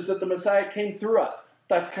perks is that the Messiah came through us.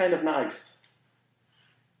 That's kind of nice.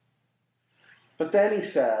 But then he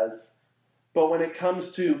says, but when it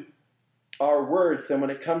comes to our worth and when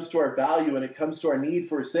it comes to our value and it comes to our need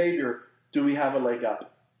for a Savior, do we have a leg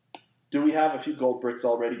up? Do we have a few gold bricks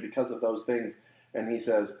already because of those things? And he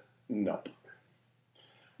says, nope.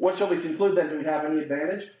 What shall we conclude then? Do we have any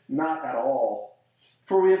advantage? Not at all.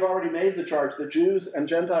 For we have already made the charge that Jews and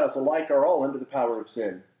Gentiles alike are all under the power of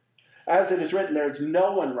sin. As it is written, there is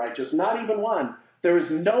no one righteous, not even one. There is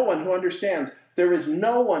no one who understands. There is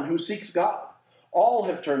no one who seeks God. All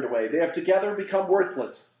have turned away. They have together become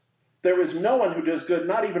worthless. There is no one who does good,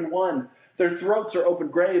 not even one. Their throats are open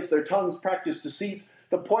graves. Their tongues practice deceit.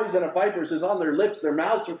 The poison of vipers is on their lips. Their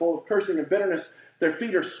mouths are full of cursing and bitterness. Their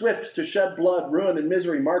feet are swift to shed blood. Ruin and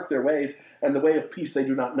misery mark their ways, and the way of peace they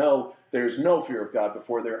do not know. There is no fear of God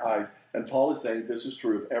before their eyes. And Paul is saying this is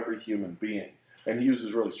true of every human being. And he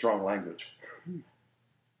uses really strong language.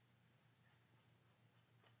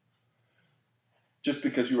 Just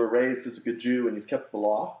because you were raised as a good Jew and you've kept the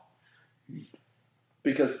law?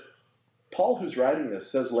 Because Paul, who's writing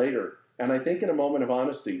this, says later, and I think in a moment of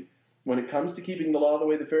honesty, when it comes to keeping the law the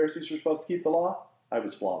way the Pharisees were supposed to keep the law, I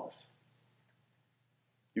was flawless.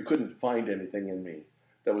 You couldn't find anything in me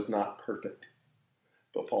that was not perfect.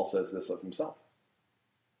 But Paul says this of himself.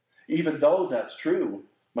 Even though that's true,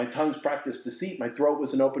 my tongue's practiced deceit, my throat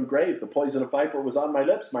was an open grave, the poison of viper was on my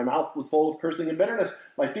lips, my mouth was full of cursing and bitterness,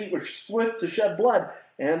 my feet were swift to shed blood,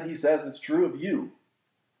 and he says it's true of you.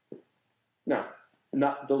 Now,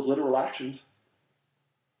 not those literal actions,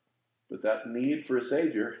 but that need for a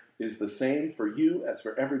Savior is the same for you as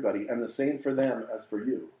for everybody, and the same for them as for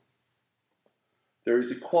you. There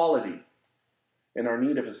is equality in our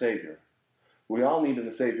need of a Savior. We all need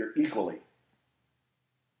a Savior equally,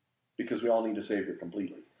 because we all need a Savior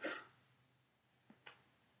completely.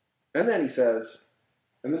 And then he says,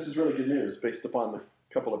 and this is really good news based upon the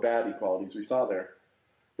couple of bad equalities we saw there,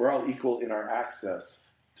 we're all equal in our access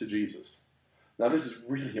to Jesus. Now this is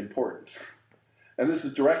really important. And this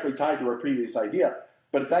is directly tied to our previous idea,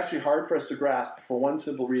 but it's actually hard for us to grasp for one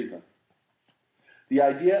simple reason. The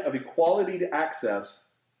idea of equality to access,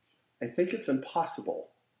 I think it's impossible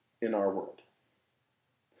in our world.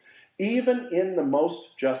 Even in the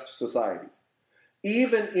most just society,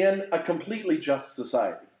 even in a completely just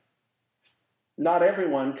society, not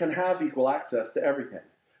everyone can have equal access to everything.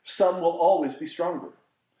 Some will always be stronger.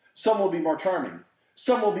 Some will be more charming.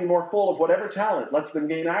 Some will be more full of whatever talent lets them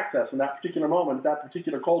gain access in that particular moment, that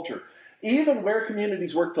particular culture. Even where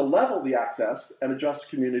communities work to level the access, and a just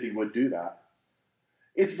community would do that,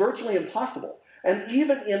 it's virtually impossible. And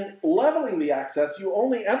even in leveling the access, you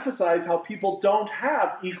only emphasize how people don't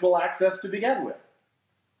have equal access to begin with.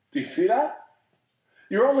 Do you see that?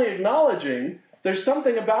 You're only acknowledging there's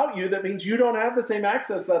something about you that means you don't have the same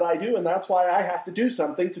access that I do, and that's why I have to do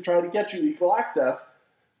something to try to get you equal access,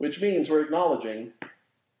 which means we're acknowledging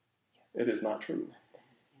it is not true.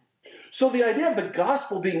 So the idea of the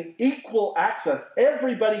gospel being equal access,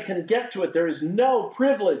 everybody can get to it. There is no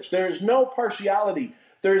privilege. There is no partiality.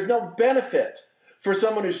 There is no benefit for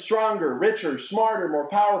someone who's stronger, richer, smarter, more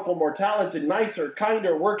powerful, more talented, nicer,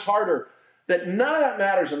 kinder, works harder. That none of that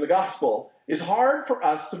matters in the gospel is hard for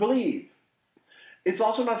us to believe. It's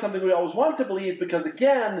also not something we always want to believe because,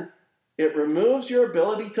 again, it removes your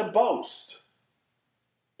ability to boast.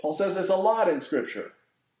 Paul says this a lot in Scripture.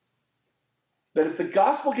 That if the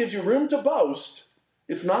gospel gives you room to boast,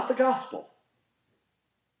 it's not the gospel.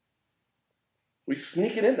 We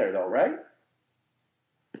sneak it in there, though, right?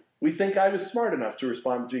 We think I was smart enough to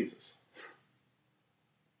respond to Jesus.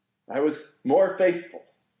 I was more faithful.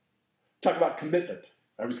 Talk about commitment.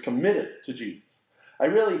 I was committed to Jesus. I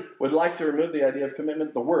really would like to remove the idea of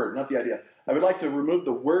commitment, the word, not the idea. I would like to remove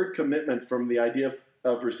the word commitment from the idea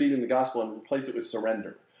of receiving the gospel and replace it with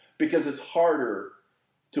surrender. Because it's harder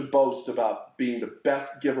to boast about being the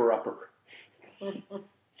best giver-upper.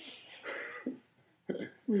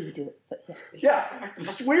 We do it, but Yeah,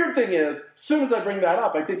 the weird thing is, as soon as I bring that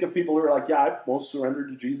up, I think of people who are like, yeah, I won't surrender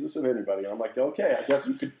to Jesus of anybody. And I'm like, okay, I guess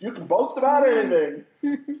you can boast about anything.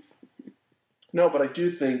 No, but I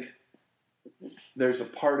do think there's a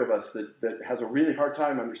part of us that has a really hard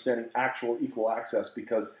time understanding actual equal access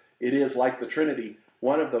because it is, like the Trinity,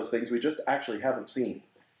 one of those things we just actually haven't seen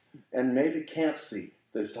and maybe can't see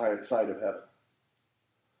this side of heaven.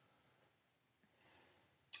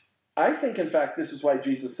 I think, in fact, this is why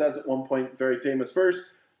Jesus says at one point, very famous verse,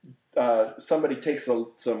 somebody takes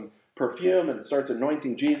some perfume and starts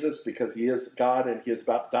anointing Jesus because he is God and he is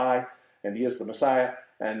about to die and he is the Messiah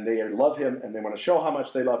and they love him and they want to show how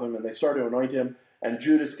much they love him and they start to anoint him and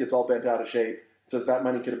Judas gets all bent out of shape. Says that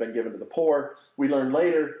money could have been given to the poor. We learn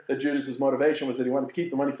later that Judas's motivation was that he wanted to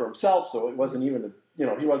keep the money for himself, so it wasn't even, he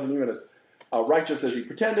wasn't even as righteous as he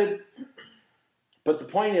pretended. But the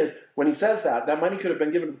point is, when he says that money could have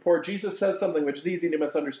been given to the poor, Jesus says something which is easy to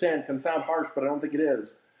misunderstand, can sound harsh, but I don't think it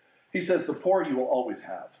is. He says, the poor you will always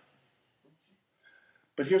have.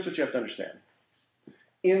 But here's what you have to understand.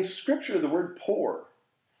 In Scripture, the word poor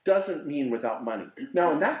doesn't mean without money.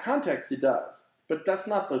 Now, in that context, it does. But that's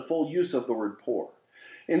not the full use of the word poor.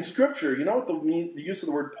 In Scripture, you know what the use of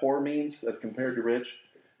the word poor means as compared to rich?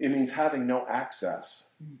 It means having no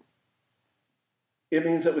access. It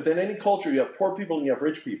means that within any culture, you have poor people and you have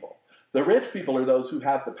rich people. The rich people are those who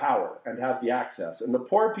have the power and have the access, and the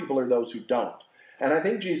poor people are those who don't. And I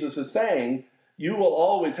think Jesus is saying, you will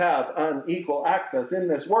always have unequal access in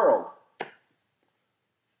this world.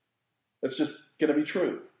 It's just going to be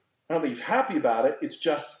true. I don't think he's happy about it. It's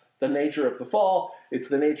just the nature of the fall. It's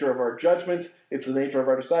the nature of our judgments. It's the nature of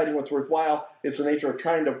our deciding what's worthwhile. It's the nature of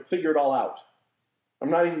trying to figure it all out.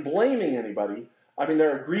 I'm not even blaming anybody. I mean,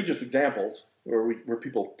 there are egregious examples where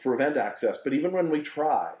people prevent access, but even when we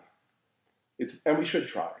try, and we should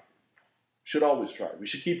try, should always try, we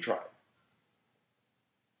should keep trying.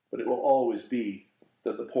 But it will always be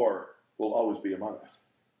that the poor will always be among us.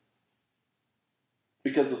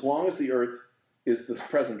 Because as long as the earth is this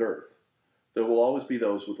present earth, there will always be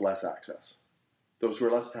those with less access. Those who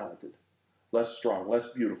are less talented, less strong, less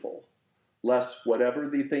beautiful, less whatever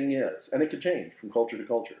the thing is. And it can change from culture to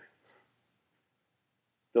culture.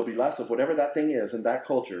 There'll be less of whatever that thing is in that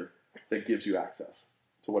culture that gives you access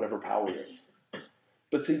to whatever power is.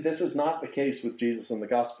 But see, this is not the case with Jesus and the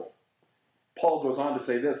gospel. Paul goes on to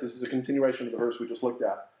say this. This is a continuation of the verse we just looked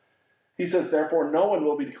at. He says, therefore, no one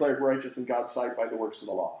will be declared righteous in God's sight by the works of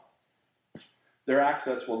the law. Their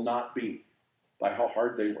access will not be by how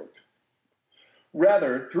hard they work.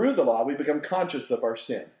 Rather, through the law, we become conscious of our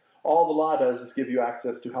sin. All the law does is give you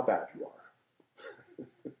access to how bad you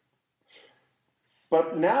are.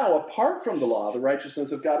 But now, apart from the law, the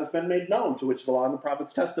righteousness of God has been made known, to which the law and the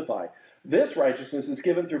prophets testify. This righteousness is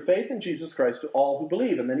given through faith in Jesus Christ to all who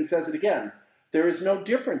believe. And then he says it again. There is no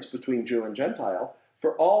difference between Jew and Gentile,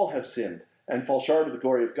 for all have sinned and fall short of the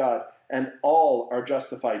glory of God, and all are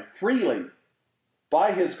justified freely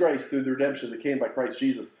by his grace through the redemption that came by Christ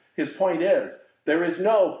Jesus. His point is, there is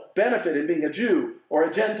no benefit in being a Jew or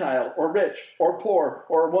a Gentile or rich or poor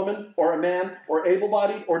or a woman or a man or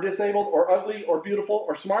able-bodied or disabled or ugly or beautiful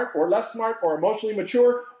or smart or less smart or emotionally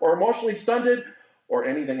mature or emotionally stunted or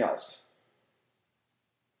anything else.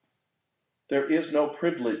 There is no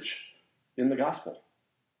privilege in the gospel.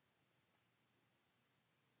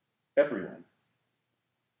 Everyone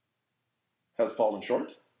has fallen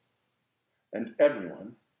short, and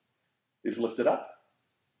everyone is lifted up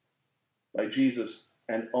by Jesus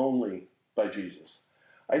and only by Jesus.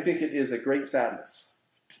 I think it is a great sadness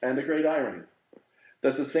and a great irony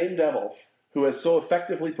that the same devil who has so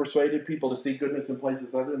effectively persuaded people to see goodness in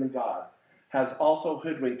places other than God has also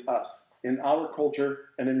hoodwinked us in our culture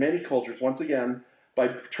and in many cultures, once again, by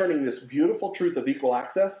turning this beautiful truth of equal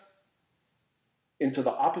access into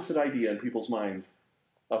the opposite idea in people's minds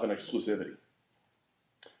of an exclusivity.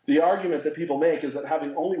 The argument that people make is that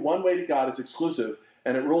having only one way to God is exclusive,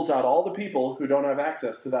 and it rules out all the people who don't have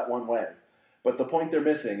access to that one way. But the point they're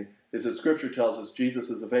missing is that Scripture tells us Jesus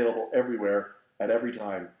is available everywhere, at every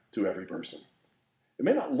time, to every person. It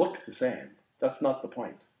may not look the same. That's not the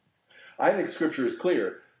point. I think Scripture is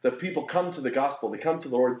clear that people come to the gospel, they come to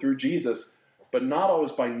the Lord through Jesus, but not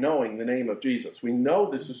always by knowing the name of Jesus. We know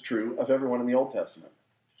this is true of everyone in the Old Testament.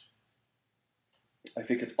 I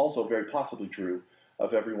think it's also very possibly true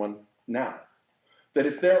of everyone now. That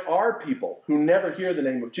if there are people who never hear the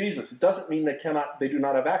name of Jesus, it doesn't mean they do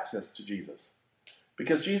not have access to Jesus.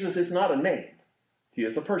 Because Jesus is not a name. He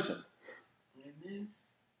is a person. Amen.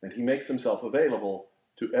 And he makes himself available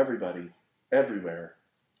to everybody, everywhere,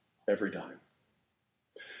 every time.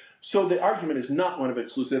 So the argument is not one of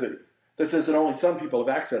exclusivity. That says that only some people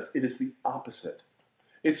have access. It is the opposite.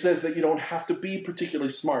 It says that you don't have to be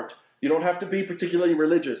particularly smart. You don't have to be particularly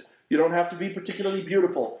religious. You don't have to be particularly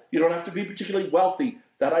beautiful. You don't have to be particularly wealthy.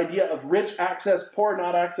 That idea of rich access, poor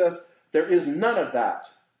not access, there is none of that.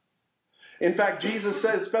 In fact, Jesus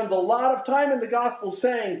spends a lot of time in the gospel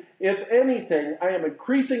saying, if anything, I am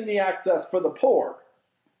increasing the access for the poor.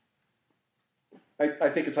 I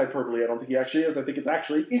think it's hyperbole. I don't think he actually is. I think it's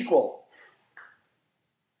actually equal.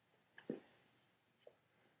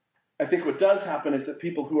 I think what does happen is that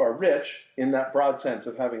people who are rich, in that broad sense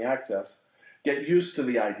of having access, get used to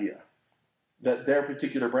the idea that their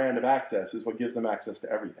particular brand of access is what gives them access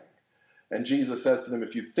to everything. And Jesus says to them,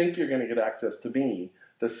 if you think you're going to get access to me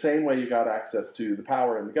the same way you got access to the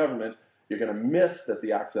power in the government, you're going to miss that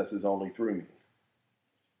the access is only through me.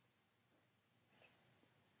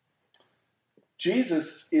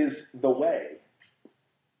 Jesus is the way,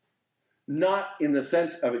 not in the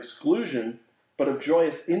sense of exclusion, but of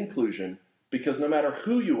joyous inclusion, because no matter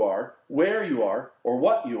who you are, where you are, or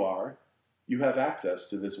what you are, you have access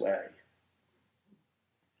to this way.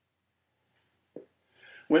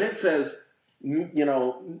 When it says,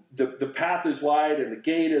 the path is wide and the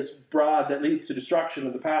gate is broad that leads to destruction,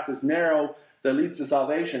 and the path is narrow that leads to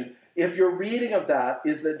salvation, if your reading of that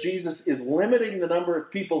is that Jesus is limiting the number of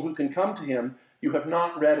people who can come to him, you have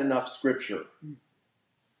not read enough Scripture.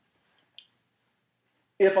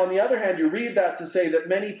 If, on the other hand, you read that to say that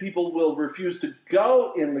many people will refuse to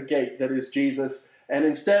go in the gate that is Jesus, and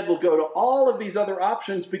instead will go to all of these other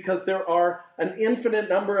options because there are an infinite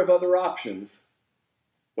number of other options,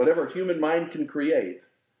 whatever human mind can create,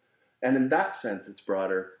 and in that sense it's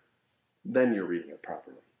broader, then you're reading it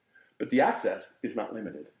properly. But the access is not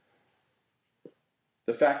limited.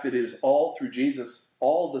 The fact that it is all through Jesus,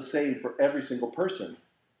 all the same for every single person,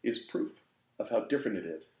 is proof of how different it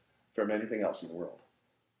is from anything else in the world.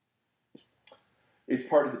 It's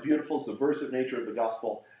part of the beautiful, subversive nature of the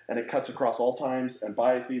gospel, and it cuts across all times and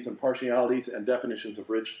biases and partialities and definitions of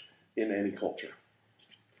rich in any culture.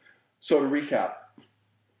 So to recap,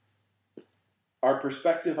 our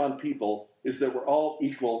perspective on people is that we're all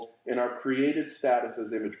equal in our created status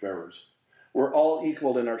as image bearers. We're all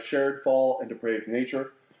equal in our shared fall and depraved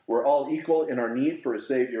nature. We're all equal in our need for a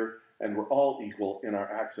Savior, and we're all equal in our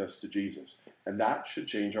access to Jesus. And that should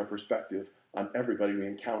change our perspective on everybody we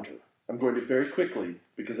encounter. I'm going to very quickly,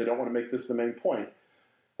 because I don't want to make this the main point,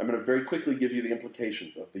 I'm going to very quickly give you the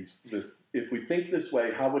implications of this. If we think this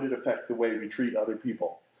way, how would it affect the way we treat other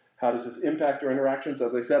people? How does this impact our interactions?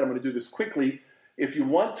 As I said, I'm going to do this quickly. If you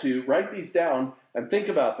want to, write these down and think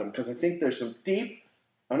about them, because I think there's some deep,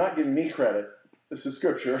 I'm not giving me credit, this is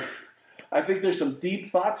scripture, I think there's some deep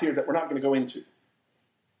thoughts here that we're not going to go into.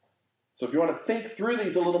 So if you want to think through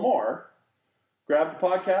these a little more, grab the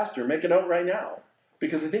podcast or make a note right now,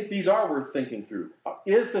 because I think these are worth thinking through.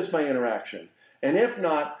 Is this my interaction? And if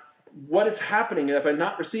not, what is happening if I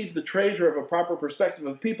not received the treasure of a proper perspective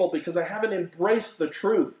of people because I haven't embraced the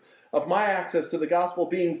truth of my access to the gospel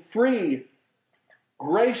being free,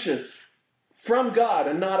 gracious, from God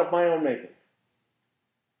and not of my own making?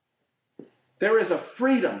 There is a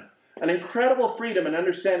freedom, an incredible freedom in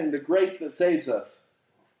understanding the grace that saves us.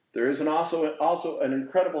 There is also an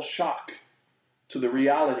incredible shock to the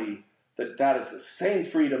reality that that is the same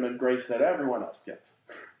freedom and grace that everyone else gets.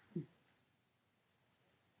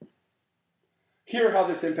 Hear how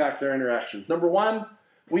this impacts our interactions. Number one,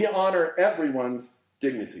 we honor everyone's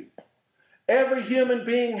dignity. Every human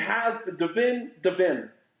being has the divine,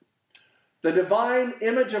 the divine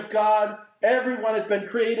image of God. Everyone has been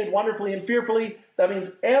created wonderfully and fearfully. That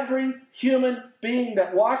means every human being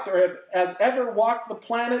that walks or has ever walked the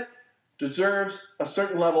planet deserves a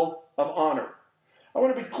certain level of honor. I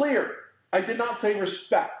want to be clear. I did not say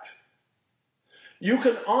respect. You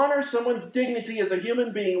can honor someone's dignity as a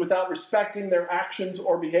human being without respecting their actions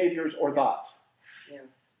or behaviors or thoughts. Yes.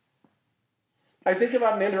 I think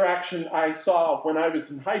about an interaction I saw when I was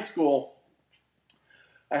in high school.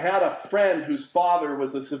 I had a friend whose father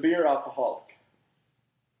was a severe alcoholic.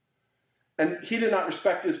 And he did not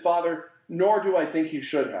respect his father, nor do I think he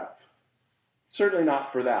should have. Certainly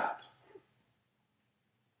not for that.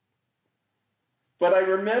 But I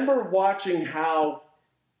remember watching how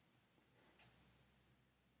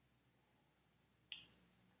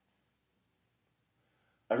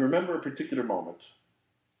I remember a particular moment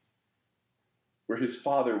where his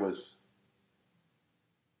father was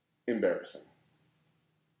embarrassing,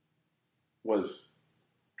 was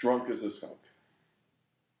drunk as a skunk,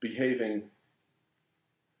 behaving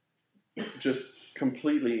just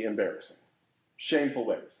completely embarrassing, shameful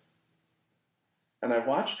ways. And I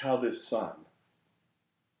watched how this son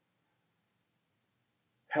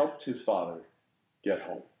helped his father get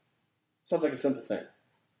home. Sounds like a simple thing.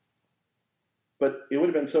 But it would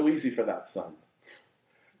have been so easy for that son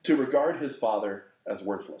to regard his father as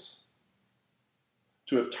worthless,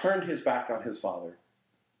 to have turned his back on his father,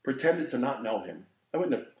 pretended to not know him. I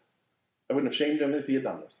wouldn't have shamed him if he had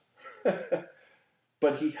done this.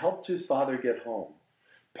 But he helped his father get home,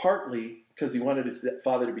 partly because he wanted his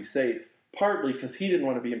father to be safe, partly because he didn't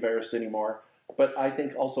want to be embarrassed anymore, but I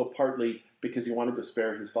think also partly because he wanted to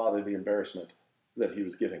spare his father the embarrassment that he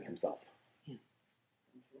was giving himself.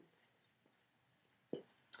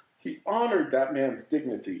 He honored that man's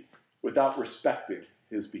dignity without respecting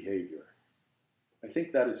his behavior. I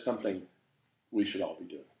think that is something we should all be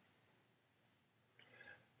doing.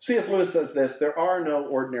 C.S. Lewis says this: there are no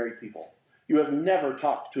ordinary people. You have never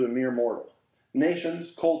talked to a mere mortal.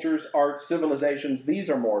 Nations, cultures, arts, civilizations, these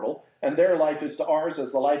are mortal, and their life is to ours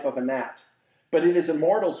as the life of a gnat. But it is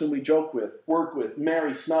immortals whom we joke with, work with,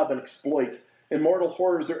 marry, snub, and exploit. Immortal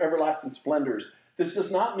horrors are everlasting splendors. This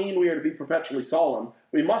does not mean we are to be perpetually solemn.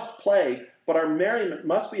 We must play, but our merriment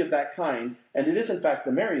must be of that kind, and it is in fact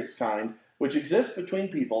the merriest kind, which exists between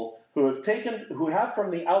people who have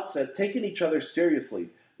from the outset taken each other seriously.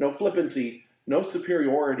 No flippancy, no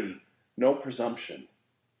superiority, no presumption.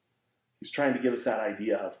 He's trying to give us that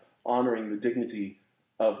idea of honoring the dignity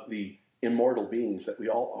of the immortal beings that we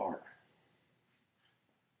all are.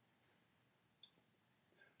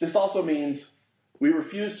 This also means we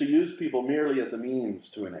refuse to use people merely as a means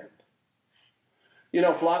to an end. You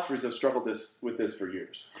know, philosophers have struggled with this for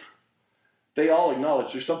years. They all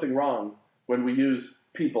acknowledge there's something wrong when we use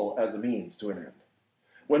people as a means to an end.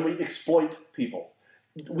 When we exploit people.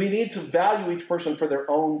 We need to value each person for their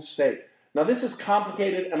own sake. Now, this is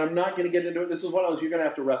complicated, and I'm not going to get into it. This is one of those you're going to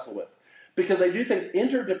have to wrestle with. Because I do think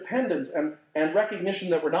interdependence and recognition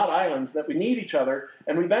that we're not islands, that we need each other,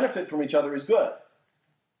 and we benefit from each other is good.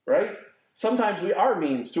 Right? Sometimes we are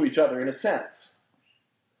means to each other in a sense.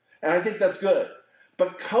 And I think that's good.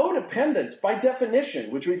 But codependence, by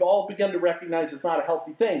definition, which we've all begun to recognize is not a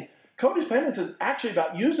healthy thing, codependence is actually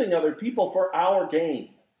about using other people for our gain.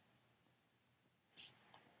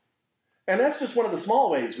 And that's just one of the small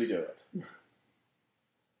ways we do it.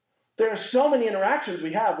 There are so many interactions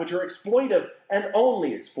we have which are exploitive and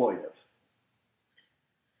only exploitive.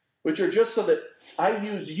 Which are just so that I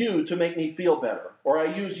use you to make me feel better, or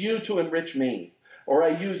I use you to enrich me, or I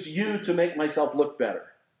use you to make myself look better.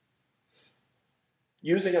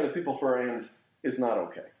 Using other people for our ends is not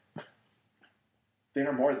okay. They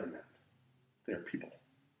are more than that. They are people.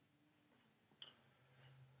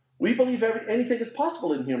 We believe anything is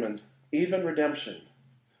possible in humans, even redemption.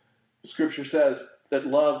 Scripture says that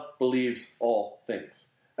love believes all things.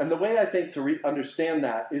 And the way I think to understand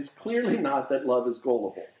that is clearly not that love is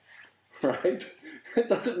gullible, right? It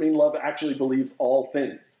doesn't mean love actually believes all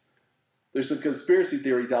things. There's some conspiracy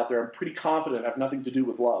theories out there I'm pretty confident have nothing to do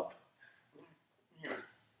with love.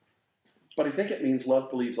 But I think it means love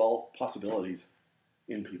believes all possibilities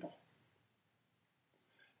in people.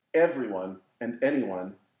 Everyone and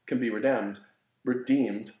anyone can be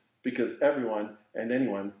redeemed, because everyone and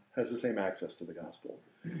anyone has the same access to the gospel.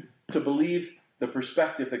 To believe the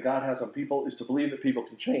perspective that God has on people is to believe that people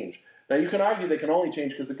can change. Now, you can argue they can only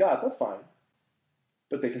change because of God. That's fine.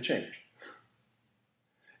 But they can change.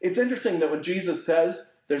 It's interesting that when Jesus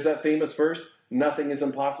says, there's that famous verse, nothing is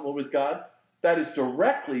impossible with God, that is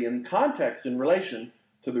directly in context in relation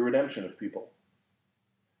to the redemption of people.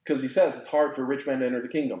 Because he says it's hard for rich men to enter the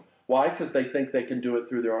kingdom. Why? Because they think they can do it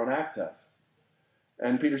through their own access.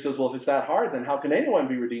 And Peter says, well, if it's that hard, then how can anyone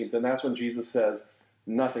be redeemed? And that's when Jesus says,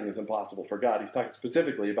 nothing is impossible for God. He's talking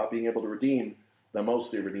specifically about being able to redeem the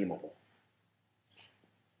most irredeemable.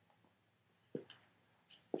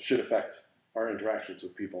 Should affect our interactions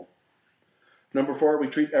with people. Number 4, we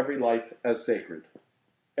treat every life as sacred.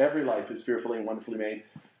 Every life is fearfully and wonderfully made.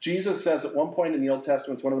 Jesus says at one point in the Old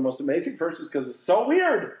Testament, it's one of the most amazing verses because it's so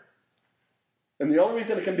weird. And the only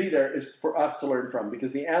reason it can be there is for us to learn from,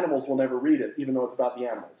 because the animals will never read it, even though it's about the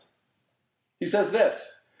animals. He says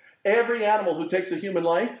this, every animal who takes a human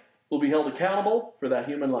life will be held accountable for that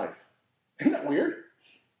human life. Isn't that weird?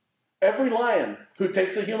 Every lion who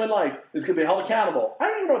takes a human life is going to be held accountable. I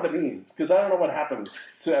don't even know what that means, because I don't know what happens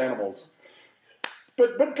to animals.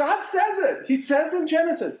 But God says it. He says in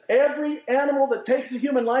Genesis, every animal that takes a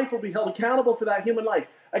human life will be held accountable for that human life.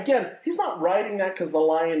 Again, he's not writing that because the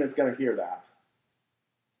lion is going to hear that.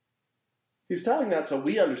 He's telling that so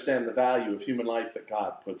we understand the value of human life that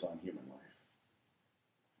God puts on human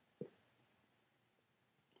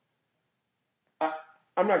life.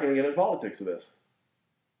 I'm not going to get into politics of this.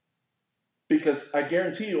 Because I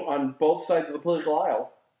guarantee you, on both sides of the political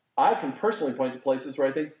aisle, I can personally point to places where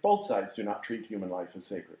I think both sides do not treat human life as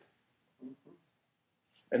sacred.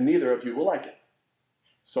 And neither of you will like it.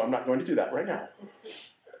 So I'm not going to do that right now.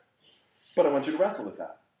 But I want you to wrestle with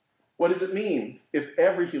that. What does it mean if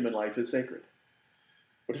every human life is sacred?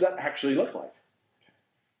 What does that actually look like?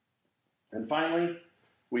 And finally,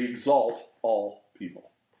 we exalt all people.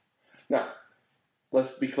 Now,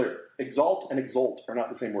 let's be clear. Exalt and exalt are not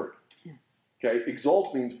the same word. Okay?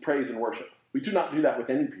 Exalt means praise and worship. We do not do that with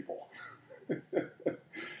any people.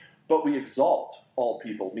 But we exalt all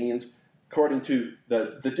people means, according to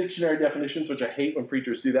the dictionary definitions, which I hate when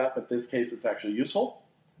preachers do that, but in this case it's actually useful.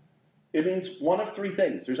 It means one of 3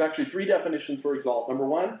 things. There's actually 3 definitions for exalt. Number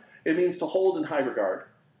 1, it means to hold in high regard.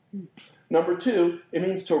 Number 2, it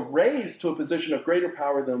means to raise to a position of greater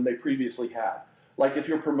power than they previously had. Like if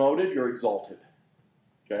you're promoted, you're exalted.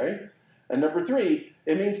 Okay? And number 3,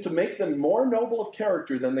 it means to make them more noble of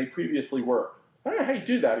character than they previously were. I don't know how you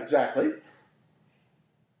do that exactly.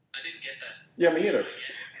 I didn't get that. Yeah, me either.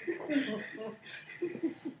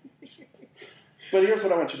 But here's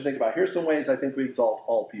what I want you to think about. Here's some ways I think we exalt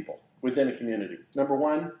all people within a community. Number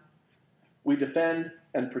 1, we defend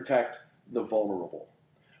and protect the vulnerable.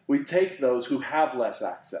 We take those who have less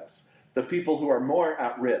access, the people who are more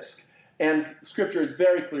at risk. And Scripture is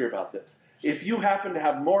very clear about this. If you happen to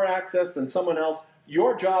have more access than someone else,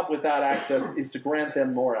 your job with that access is to grant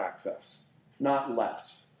them more access, not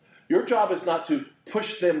less. Your job is not to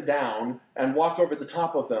push them down and walk over the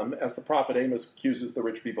top of them, as the prophet Amos accuses the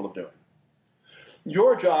rich people of doing.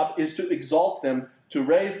 Your job is to exalt them, to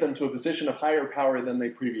raise them to a position of higher power than they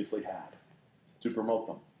previously had, to promote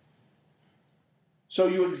them. So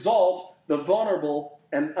you exalt the vulnerable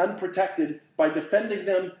and unprotected by defending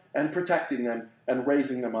them and protecting them and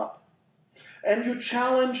raising them up. And you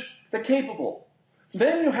challenge the capable.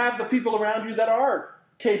 Then you have the people around you that are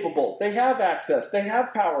capable. They have access. They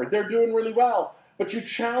have power. They're doing really well. But you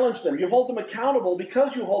challenge them. You hold them accountable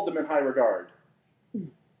because you hold them in high regard.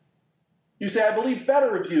 You say, I believe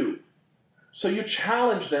better of you. So you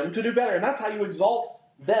challenge them to do better. And that's how you exalt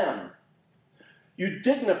them. You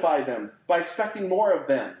dignify them by expecting more of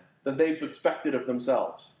them than they've expected of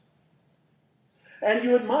themselves. And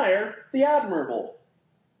you admire the admirable.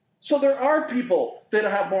 So there are people that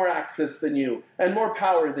have more access than you and more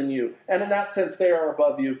power than you. And in that sense, they are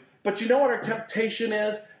above you. But you know what our temptation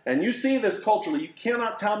is? And you see this culturally. You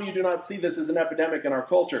cannot tell me you do not see this as an epidemic in our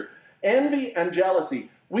culture. Envy and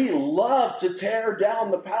jealousy. We love to tear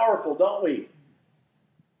down the powerful, don't we?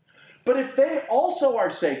 But if they also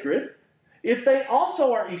are sacred, if they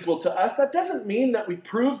also are equal to us, that doesn't mean that we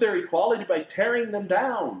prove their equality by tearing them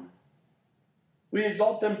down. We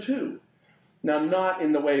exalt them too. Now, not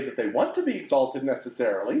in the way that they want to be exalted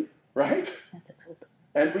necessarily, right? That's exalted.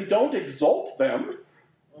 And we don't exalt them.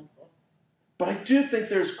 But I do think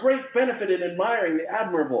there's great benefit in admiring the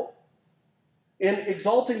admirable, in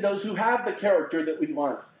exalting those who have the character that we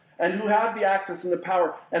want, and who have the access and the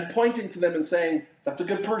power, and pointing to them and saying, that's a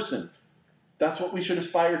good person. That's what we should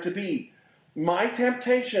aspire to be. My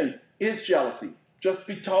temptation is jealousy. Just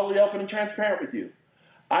be totally open and transparent with you.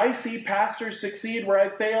 I see pastors succeed where I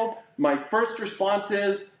failed. My first response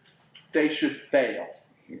is, they should fail.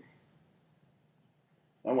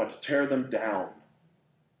 I want to tear them down.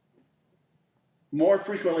 More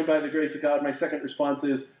frequently, by the grace of God, my second response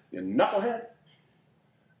is, you knucklehead.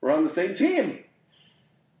 We're on the same team.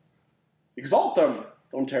 Exalt them.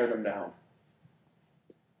 Don't tear them down.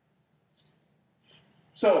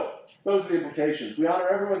 So, those are the implications. We honor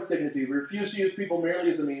everyone's dignity. We refuse to use people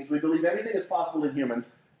merely as a means. We believe anything is possible in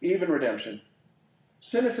humans, even redemption.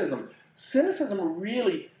 Cynicism. Cynicism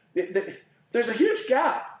really, there's a huge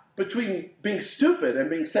gap between being stupid and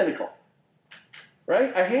being cynical.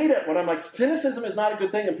 Right? I hate it when I'm like, cynicism is not a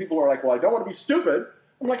good thing, and people are like, well, I don't want to be stupid.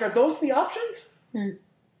 I'm like, are those the options? I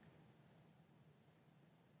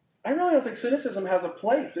really don't think cynicism has a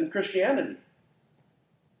place in Christianity.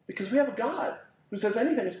 Because we have a God who says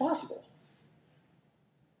anything is possible.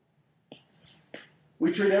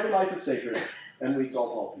 We treat every life as sacred, and we exalt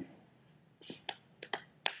all people.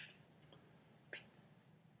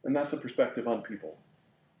 And that's a perspective on people.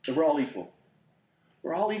 That we're all equal.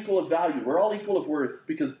 We're all equal of value. We're all equal of worth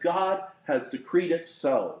because God has decreed it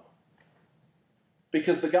so.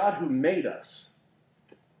 Because the God who made us,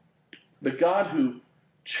 the God who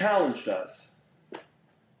challenged us,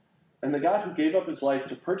 and the God who gave up his life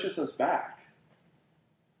to purchase us back,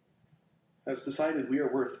 has decided we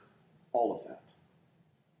are worth all of that.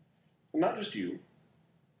 And not just you,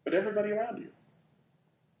 but everybody around you.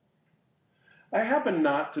 I happen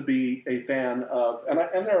not to be a fan of,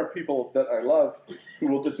 and there are people that I love who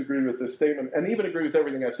will disagree with this statement, and even agree with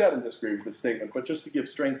everything I've said and disagree with this statement, but just to give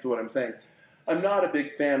strength to what I'm saying, I'm not a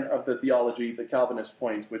big fan of the theology, the Calvinist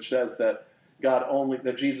point, which says that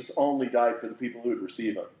that Jesus only died for the people who would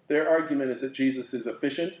receive him. Their argument is that Jesus is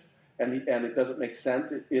efficient, and it doesn't make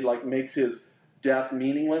sense. It like makes his death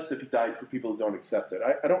meaningless if he died for people who don't accept it.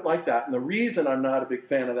 I don't like that, and the reason I'm not a big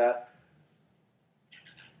fan of that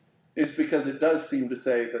is because it does seem to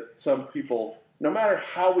say that some people, no matter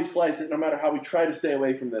how we slice it, no matter how we try to stay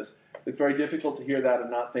away from this, it's very difficult to hear that and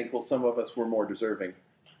not think, well, some of us were more deserving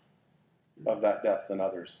of that death than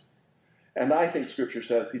others. And I think Scripture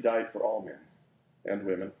says he died for all men and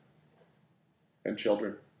women and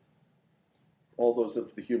children, all those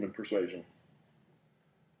of the human persuasion.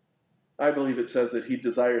 I believe it says that he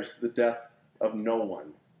desires the death of no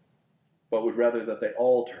one, but would rather that they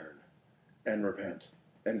all turn and repent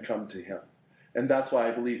and come to him. And that's why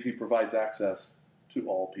I believe he provides access to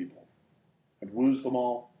all people and woos them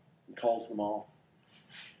all and calls them all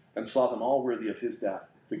and saw them all worthy of his death.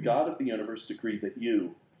 The God of the universe decreed that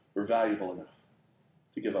you were valuable enough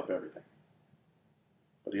to give up everything.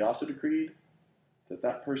 But he also decreed that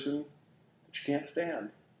that person that you can't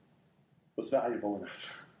stand was valuable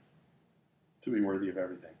enough to be worthy of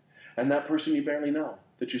everything. And that person you barely know,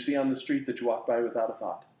 that you see on the street that you walk by without a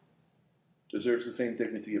thought, deserves the same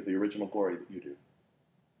dignity of the original glory that you do.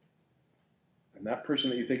 And that person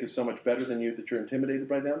that you think is so much better than you that you're intimidated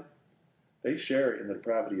by them, they share in the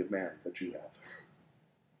depravity of man that you have.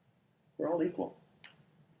 We're all equal.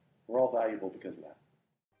 We're all valuable because of that.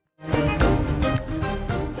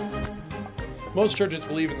 Most churches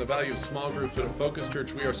believe in the value of small groups, but at Focus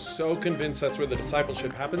Church, we are so convinced that's where the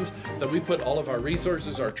discipleship happens that we put all of our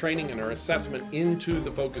resources, our training, and our assessment into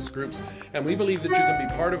the focus groups. And we believe that you can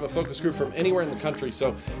be part of a focus group from anywhere in the country.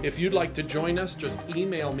 So if you'd like to join us, just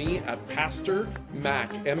email me at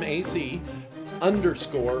pastormac, M-A-C,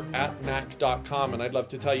 _@mac.com, and I'd love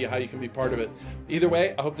to tell you how you can be part of it. Either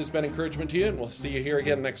way, I hope this has been encouragement to you, and we'll see you here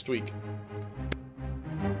again next week.